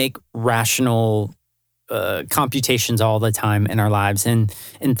we make rational computations all the time in our lives, and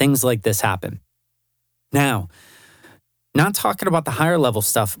things like this happen. Now, not talking about the higher level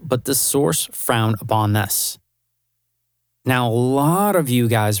stuff, but the source frowned upon this. Now, a lot of you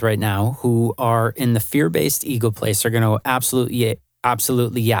guys right now who are in the fear-based ego place are going to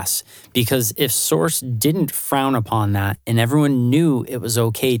absolutely yes. Because if source didn't frown upon that and everyone knew it was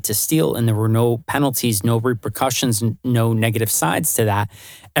okay to steal and there were no penalties, no repercussions, no negative sides to that,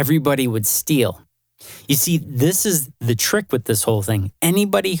 everybody would steal. You see, this is the trick with this whole thing.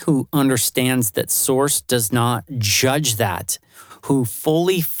 Anybody who understands that source does not judge that, who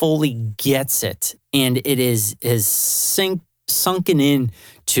fully gets it, and it is sunken in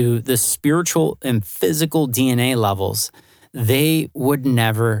to the spiritual and physical DNA levels, they would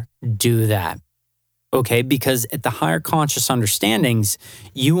never do that. Okay, because at the higher conscious understandings,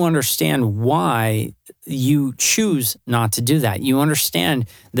 you understand why you choose not to do that. You understand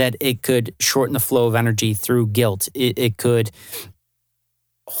that it could shorten the flow of energy through guilt. It could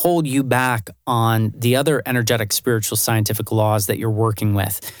hold you back on the other energetic, spiritual, scientific laws that you're working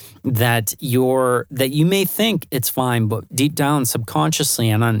with, that you may think it's fine, but deep down, subconsciously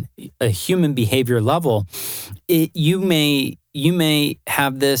and on a human behavior level, you may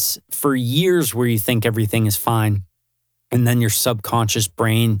have this for years where you think everything is fine, and then your subconscious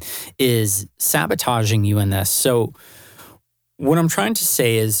brain is sabotaging you in this. So what I'm trying to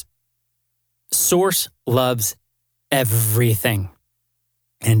say is source loves everything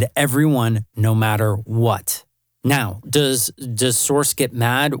and everyone, no matter what. Now, does source get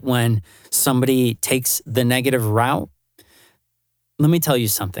mad when somebody takes the negative route? Let me tell you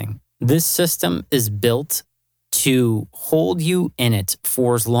something. This system is built to hold you in it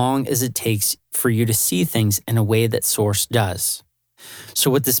for as long as it takes for you to see things in a way that source does.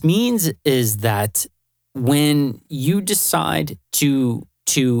 So what this means is that when you decide to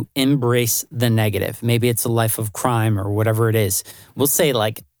embrace the negative, maybe it's a life of crime or whatever it is, we'll say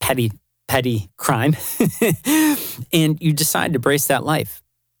like petty crime, and you decide to embrace that life,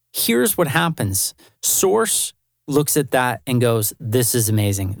 here's what happens. Source looks at that and goes, this is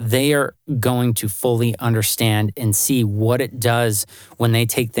amazing. They are going to fully understand and see what it does when they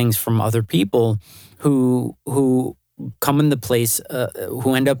take things from other people who come in the place,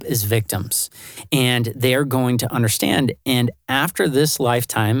 who end up as victims. And they're going to understand. And after this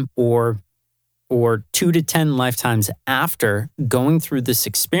lifetime, or 2 to 10 lifetimes after going through this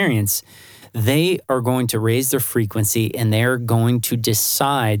experience, they are going to raise their frequency, and they're going to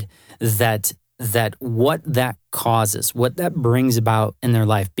decide that what that causes, what that brings about in their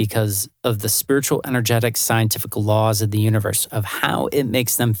life because of the spiritual, energetic, scientific laws of the universe, of how it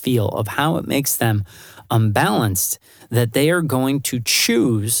makes them feel, of how it makes them unbalanced, that they are going to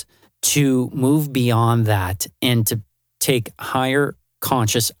choose to move beyond that and to take higher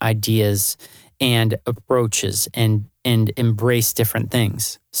conscious ideas and approaches and embrace different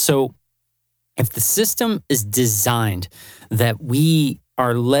things. So if the system is designed that we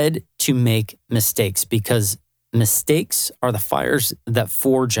are led to make mistakes, because mistakes are the fires that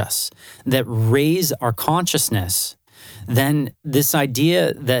forge us, that raise our consciousness, then this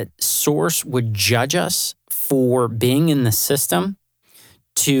idea that source would judge us for being in the system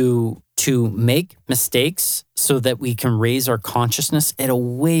to make mistakes so that we can raise our consciousness at a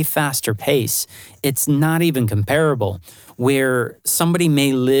way faster pace, it's not even comparable. Where somebody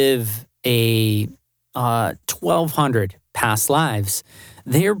may live a 1,200 past lives,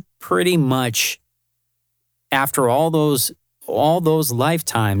 they're pretty much, after all those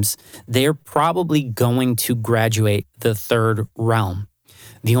lifetimes, they're probably going to graduate the third realm.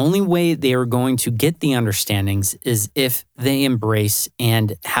 The only way they are going to get the understandings is if they embrace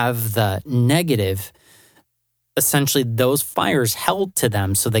and have the negative, essentially those fires held to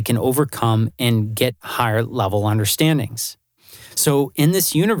them so they can overcome and get higher level understandings. So in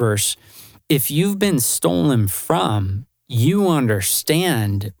this universe, if you've been stolen from, you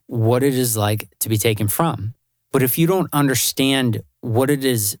understand what it is like to be taken from. But if you don't understand what it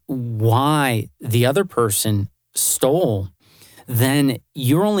is, why the other person stole, then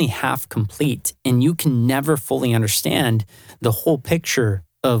you're only half complete and you can never fully understand the whole picture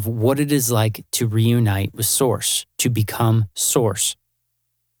of what it is like to reunite with Source, to become Source.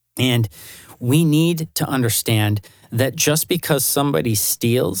 And we need to understand that just because somebody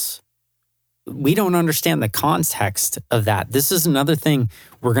steals, we don't understand the context of that. This is another thing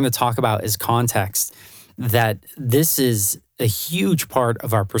we're going to talk about is context, that this is a huge part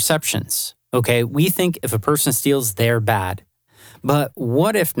of our perceptions. Okay, we think if a person steals, they're bad. But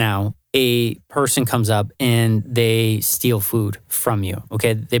what if now a person comes up and they steal food from you?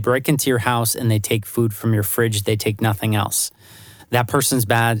 Okay, they break into your house and they take food from your fridge. They take nothing else. That person's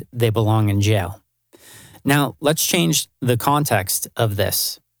bad. They belong in jail. Now, let's change the context of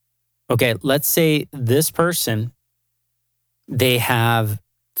this. Okay, let's say this person, they have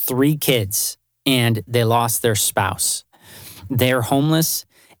 3 kids and they lost their spouse. They're homeless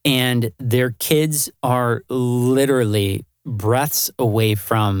and their kids are literally breaths away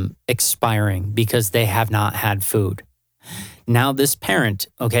from expiring because they have not had food. Now this parent,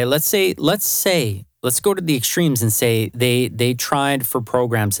 okay, let's go to the extremes and say they tried for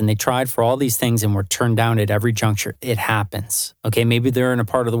programs and they tried for all these things and were turned down at every juncture. It happens. Okay, maybe they're in a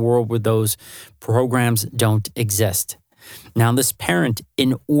part of the world where those programs don't exist. Now this parent,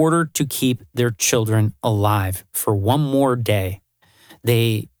 in order to keep their children alive for one more day,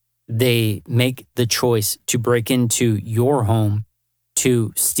 they make the choice to break into your home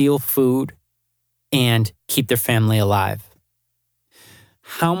to steal food and keep their family alive.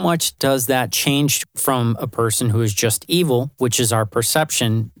 How much does that change from a person who is just evil, which is our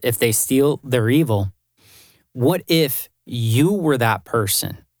perception? If they steal, they're evil. What if you were that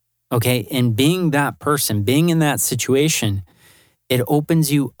person? Okay, and being that person, being in that situation, it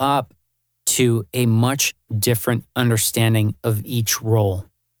opens you up to a much different understanding of each role.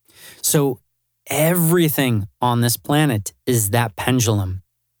 So everything on this planet is that pendulum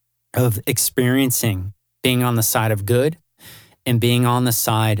of experiencing being on the side of good and being on the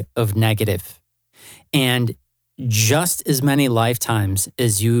side of negative. And just as many lifetimes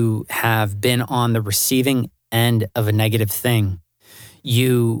as you have been on the receiving end of a negative thing,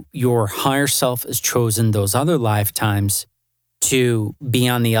 your higher self has chosen those other lifetimes to be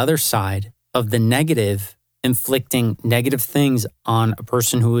on the other side of the negative, inflicting negative things on a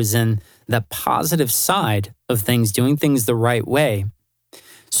person who is in the positive side of things, doing things the right way,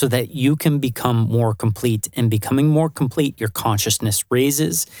 so that you can become more complete. And becoming more complete, your consciousness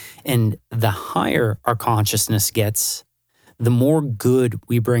raises, and the higher our consciousness gets, the more good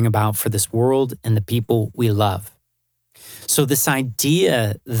we bring about for this world and the people we love. So this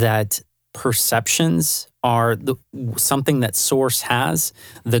idea that perceptions are something that Source has,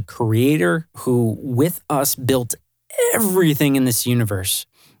 the creator who with us built everything in this universe,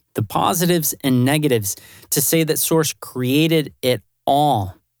 the positives and negatives, to say that Source created it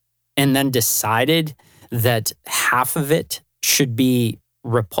all and then decided that half of it should be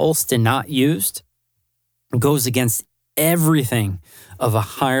repulsed and not used, goes against everything of a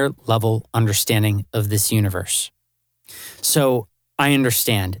higher level understanding of this universe. So I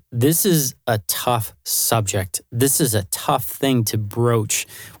understand this is a tough subject. This is a tough thing to broach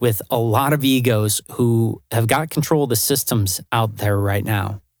with a lot of egos who have got control of the systems out there right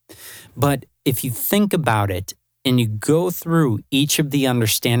now. But if you think about it and you go through each of the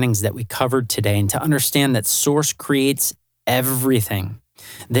understandings that we covered today, and to understand that Source creates everything,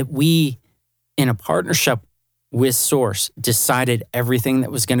 that we, in a partnership with Source, decided everything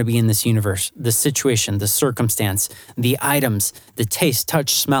that was going to be in this universe, the situation, the circumstance, the items, the taste,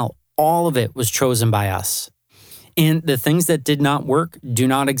 touch, smell, all of it was chosen by us. And the things that did not work do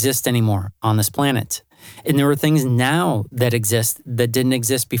not exist anymore on this planet. And there are things now that exist that didn't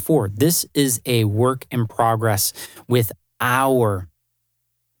exist before. This is a work in progress with our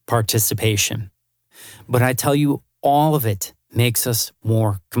participation. But I tell you, all of it makes us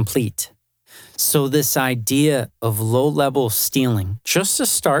more complete. So this idea of low-level stealing, just to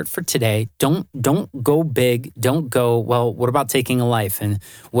start for today, don't go big. Don't go, well, what about taking a life? And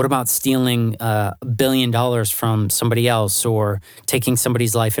what about stealing $1 billion from somebody else or taking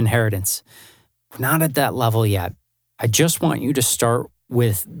somebody's life inheritance? We're not at that level yet. I just want you to start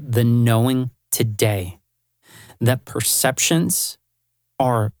with the knowing today that perceptions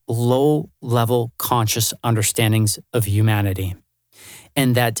are low-level conscious understandings of humanity,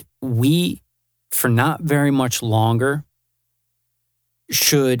 and that we, for not very much longer,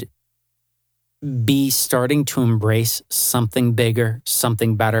 should be starting to embrace something bigger,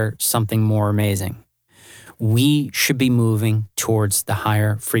 something better, something more amazing. We should be moving towards the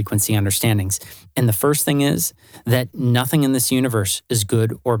higher frequency understandings. And the first thing is that nothing in this universe is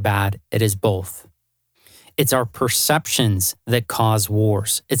good or bad. It is both. It's our perceptions that cause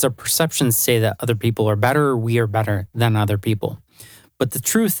wars. It's our perceptions say that other people are better or we are better than other people. But the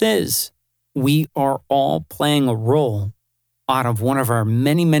truth is, we are all playing a role out of one of our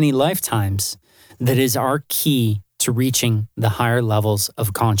many, many lifetimes that is our key to reaching the higher levels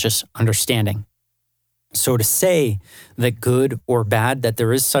of conscious understanding. So to say that good or bad, that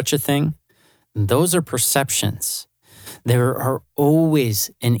there is such a thing, those are perceptions. There are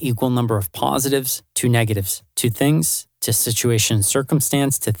always an equal number of positives to negatives, to things, to situation,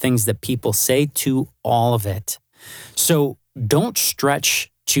 circumstance, to things that people say, to all of it. So don't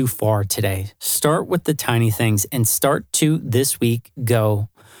stretch too far today. Start with the tiny things and start to this week go,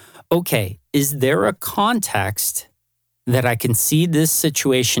 okay, is there a context that I can see this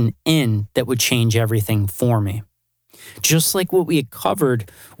situation in that would change everything for me? Just like what we had covered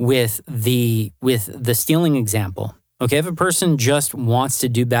with the stealing example. Okay, if a person just wants to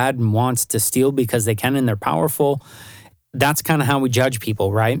do bad and wants to steal because they can and they're powerful, that's kind of how we judge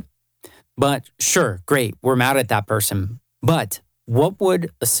people, right? But sure, great, we're mad at that person. But what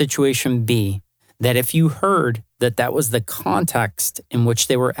would a situation be that if you heard that that was the context in which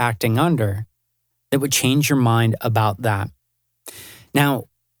they were acting under, that would change your mind about that? Now,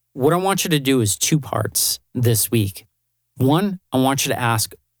 what I want you to do is 2 parts this week. One, I want you to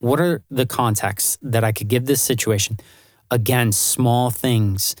ask, what are the contexts that I could give this situation? Again, small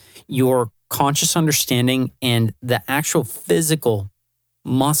things, your conscious understanding and the actual physical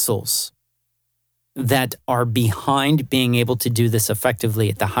muscles that are behind being able to do this effectively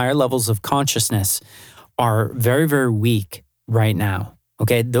at the higher levels of consciousness are very, very weak right now.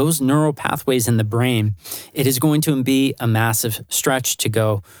 Okay, those neural pathways in the brain, it is going to be a massive stretch to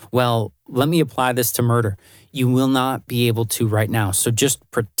go, well, let me apply this to murder. You will not be able to right now. So just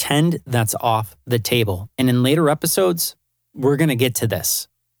pretend that's off the table. And in later episodes, we're going to get to this.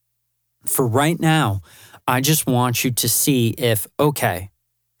 For right now, I just want you to see if, okay,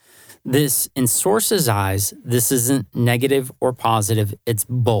 this, in Source's eyes, this isn't negative or positive, it's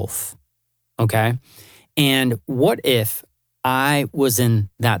both. Okay? And what if I was in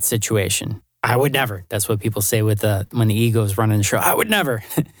that situation? I would never. That's what people say with when the ego is running the show. I would never.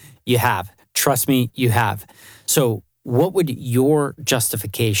 You have. Trust me, you have. So what would your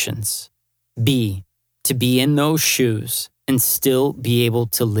justifications be to be in those shoes and still be able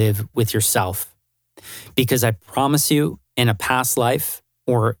to live with yourself? Because I promise you, in a past life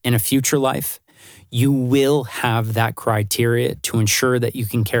or in a future life, you will have that criteria to ensure that you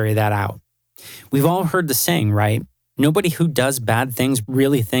can carry that out. We've all heard the saying, right? Nobody who does bad things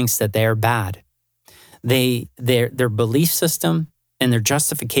really thinks that they are bad. Their belief system and their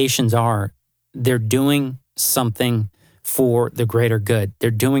justifications are they're doing something for the greater good.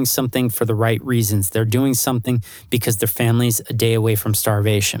 They're doing something for the right reasons. They're doing something because their family's a day away from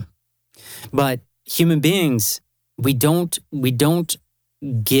starvation. But human beings, we don't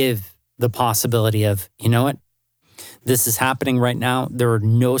give the possibility of, you know what? This is happening right now. There are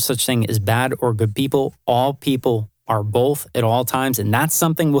no such thing as bad or good people. All people are both at all times. And that's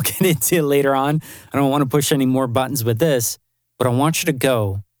something we'll get into later on. I don't want to push any more buttons with this, but I want you to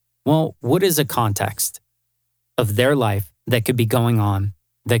go, well, what is a context of their life that could be going on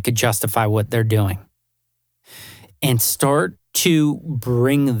that could justify what they're doing? And start to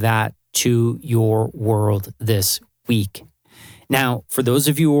bring that to your world this week. Now, for those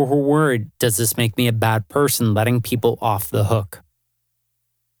of you who are worried, does this make me a bad person letting people off the hook?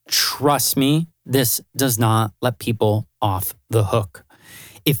 Trust me, this does not let people off the hook.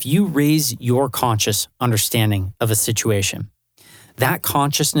 If you raise your conscious understanding of a situation, that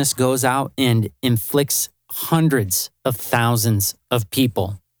consciousness goes out and inflicts hundreds of thousands of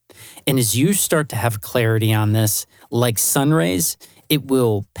people. And as you start to have clarity on this, like sun rays, it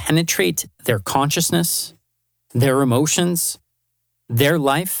will penetrate their consciousness, their emotions, their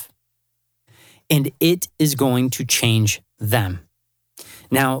life, and it is going to change them.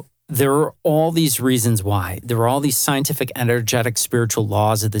 Now, there are all these reasons why. There are all these scientific, energetic, spiritual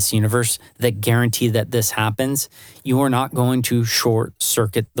laws of this universe that guarantee that this happens. You are not going to short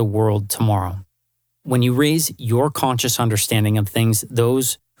circuit the world tomorrow. When you raise your conscious understanding of things,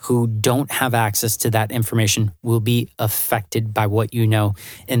 those who don't have access to that information will be affected by what you know,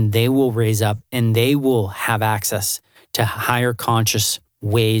 and they will raise up and they will have access to higher conscious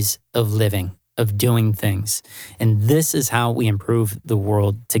ways of living, of doing things. And this is how we improve the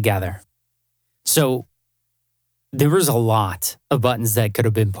world together. So there was a lot of buttons that could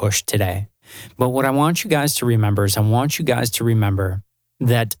have been pushed today. But what I want you guys to remember is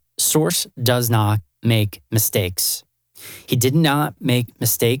that Source does not make mistakes. He did not make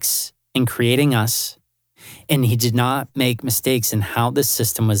mistakes in creating us, and he did not make mistakes in how this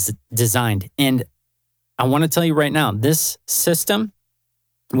system was designed. And I want to tell you right now, this system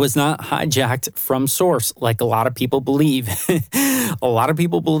was not hijacked from Source like a lot of people believe. A lot of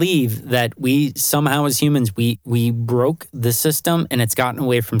people believe that we somehow as humans, we broke the system and it's gotten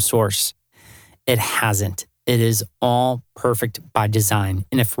away from Source. It hasn't. It is all perfect by design.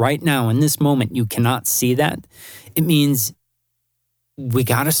 And if right now in this moment you cannot see that, it means we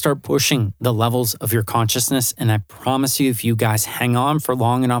got to start pushing the levels of your consciousness. And I promise you, if you guys hang on for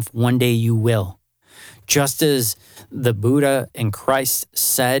long enough, one day you will. Just as the Buddha and Christ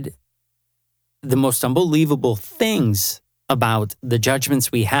said the most unbelievable things about the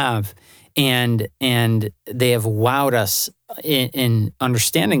judgments we have, and they have wowed us in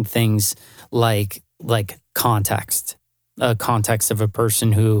understanding things like context. A context of a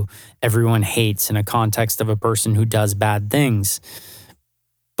person who everyone hates and a context of a person who does bad things.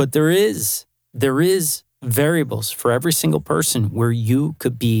 But there is variables for every single person where you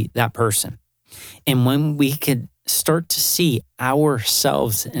could be that person. And when we could start to see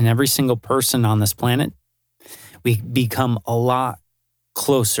ourselves in every single person on this planet, we become a lot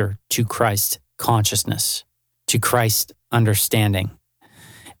closer to Christ consciousness, to Christ understanding.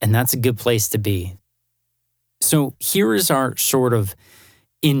 And that's a good place to be. So here is our sort of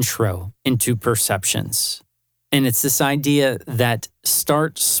intro into perceptions. And it's this idea that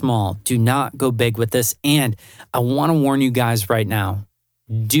start small, do not go big with this. And I want to warn you guys right now,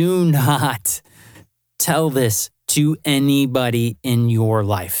 do not tell this to anybody in your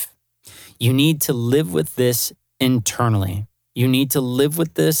life. You need to live with this internally. You need to live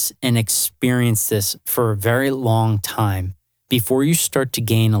with this and experience this for a very long time before you start to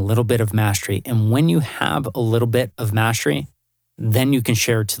gain a little bit of mastery. And when you have a little bit of mastery, then you can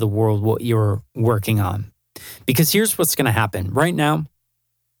share to the world what you're working on. Because here's what's going to happen. Right now,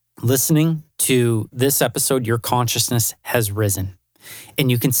 listening to this episode, your consciousness has risen.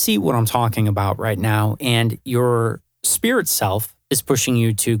 And you can see what I'm talking about right now. And your spirit self is pushing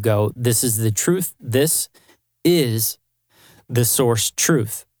you to go, this is the truth. This is the source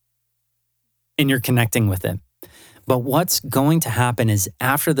truth. And you're connecting with it. But what's going to happen is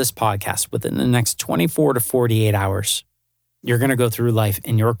after this podcast, within the next 24 to 48 hours, you're going to go through life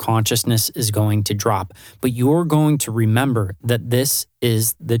and your consciousness is going to drop. But you're going to remember that this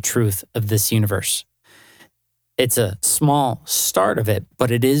is the truth of this universe. It's a small start of it,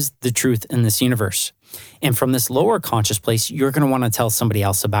 but it is the truth in this universe. And from this lower conscious place, you're going to want to tell somebody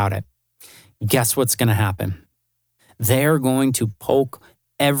else about it. Guess what's going to happen? They're going to poke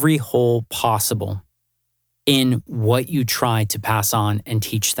every hole possible in what you try to pass on and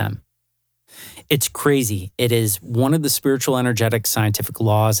teach them. It's crazy. It is one of the spiritual, energetic, scientific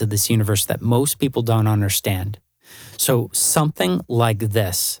laws of this universe that most people don't understand. So something like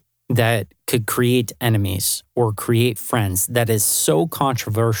this that could create enemies or create friends that is so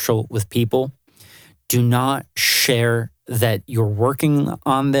controversial with people, do not share that you're working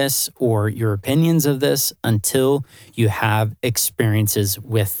on this or your opinions of this until you have experiences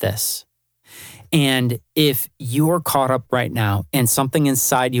with this. And if you're caught up right now and something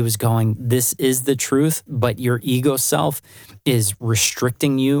inside you is going, this is the truth, but your ego self is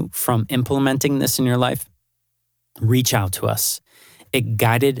restricting you from implementing this in your life, reach out to us at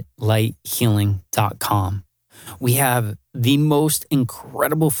guidedlighthealing.com. We have the most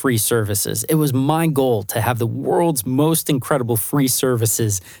incredible free services. It was my goal to have the world's most incredible free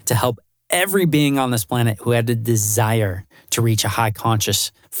services to help every being on this planet who had a desire to reach a high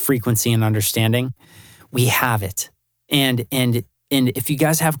conscious frequency and understanding. We have it. And if you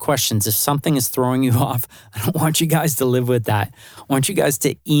guys have questions, if something is throwing you off, I don't want you guys to live with that. I want you guys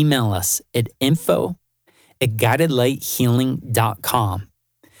to email us at info@guidedlighthealing.com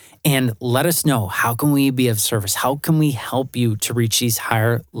and let us know, how can we be of service? How can we help you to reach these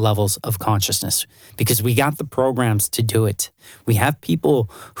higher levels of consciousness? Because we got the programs to do it. We have people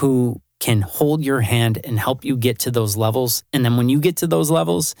who can hold your hand and help you get to those levels. And then when you get to those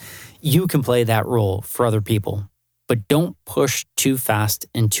levels, you can play that role for other people. But don't push too fast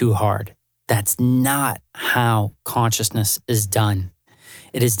and too hard. That's not how consciousness is done.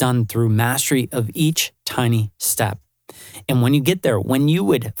 It is done through mastery of each tiny step. And when you get there, when you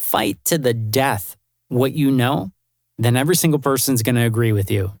would fight to the death what you know, then every single person's going to agree with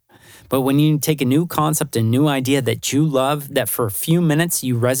you. But when you take a new concept, a new idea that you love, that for a few minutes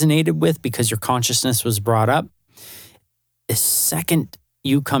you resonated with because your consciousness was brought up, the second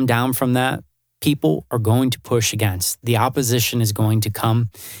you come down from that, people are going to push against. The opposition is going to come.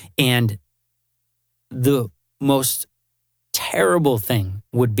 And the most terrible thing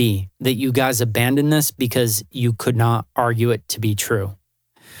would be that you guys abandon this because you could not argue it to be true.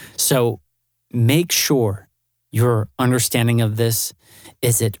 So make sure your understanding of this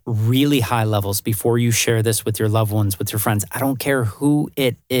is at really high levels before you share this with your loved ones, with your friends. I don't care who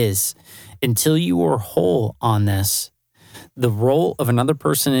it is. Until you are whole on this, the role of another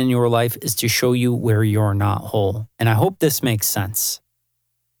person in your life is to show you where you're not whole. And I hope this makes sense.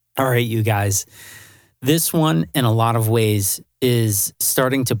 All right, you guys. This one, in a lot of ways, is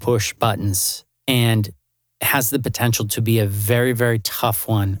starting to push buttons and has the potential to be a very, very tough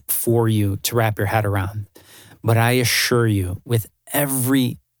one for you to wrap your head around. But I assure you, with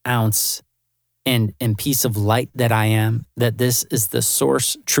every ounce and piece of light that I am, that this is the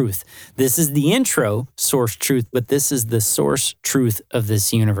source truth. This is the intro source truth, but this is the source truth of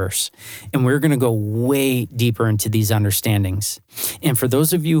this universe. And we're going to go way deeper into these understandings. And for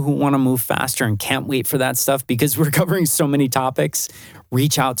those of you who want to move faster and can't wait for that stuff because we're covering so many topics,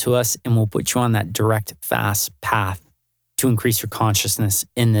 reach out to us and we'll put you on that direct, fast path to increase your consciousness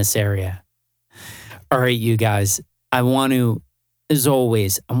in this area. All right, you guys, as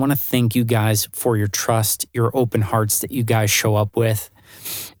always, I want to thank you guys for your trust, your open hearts that you guys show up with.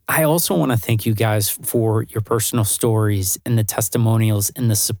 I also want to thank you guys for your personal stories and the testimonials and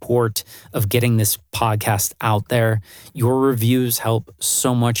the support of getting this podcast out there. Your reviews help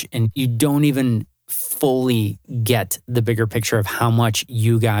so much, and you don't even fully get the bigger picture of how much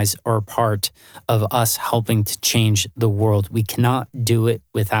you guys are a part of us helping to change the world. We cannot do it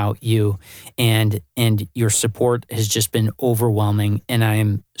without you, and your support has just been overwhelming, and I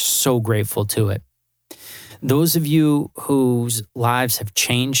am so grateful to it. Those of you whose lives have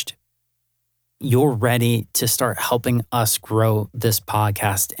changed, you're ready to start helping us grow this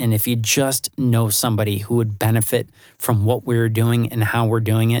podcast. And if you just know somebody who would benefit from what we're doing and how we're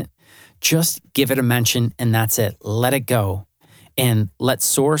doing it, just give it a mention and that's it. Let it go. And let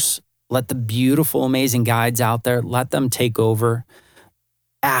the beautiful, amazing guides out there, let them take over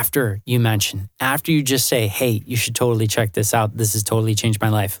after you just say, hey, you should totally check this out. This has totally changed my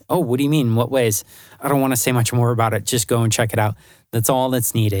life. Oh, what do you mean? What ways? I don't want to say much more about it. Just go and check it out. That's all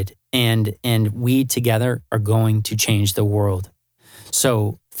that's needed. And we together are going to change the world.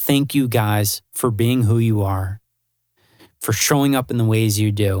 So thank you guys for being who you are, for showing up in the ways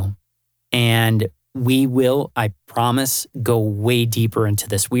you do. And we will, I promise, go way deeper into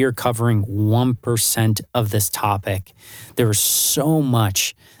this. We are covering 1% of this topic. There is so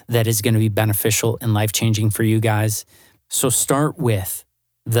much that is going to be beneficial and life-changing for you guys. So start with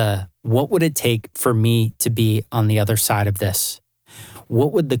what would it take for me to be on the other side of this?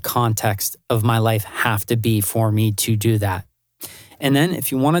 What would the context of my life have to be for me to do that? And then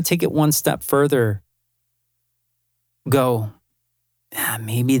if you want to take it one step further, go,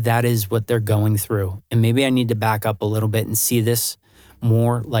 maybe that is what they're going through. And maybe I need to back up a little bit and see this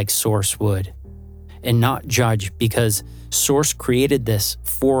more like Source would and not judge, because Source created this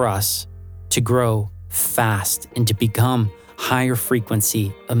for us to grow fast and to become higher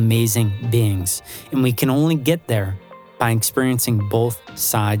frequency, amazing beings. And we can only get there by experiencing both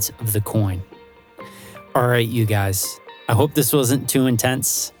sides of the coin. All right, you guys, I hope this wasn't too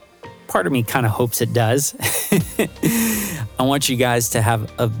intense. Part of me kind of hopes it does. I want you guys to have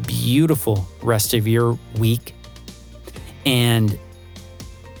a beautiful rest of your week. And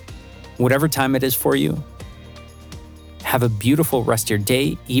whatever time it is for you, have a beautiful rest of your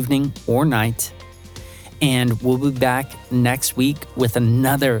day, evening, or night. And we'll be back next week with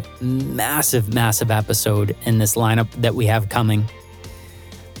another massive, massive episode in this lineup that we have coming.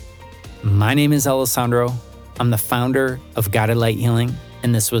 My name is Alessandro. I'm the founder of Guided Light Healing.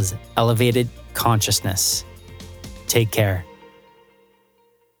 And this was Elevated Consciousness. Take care.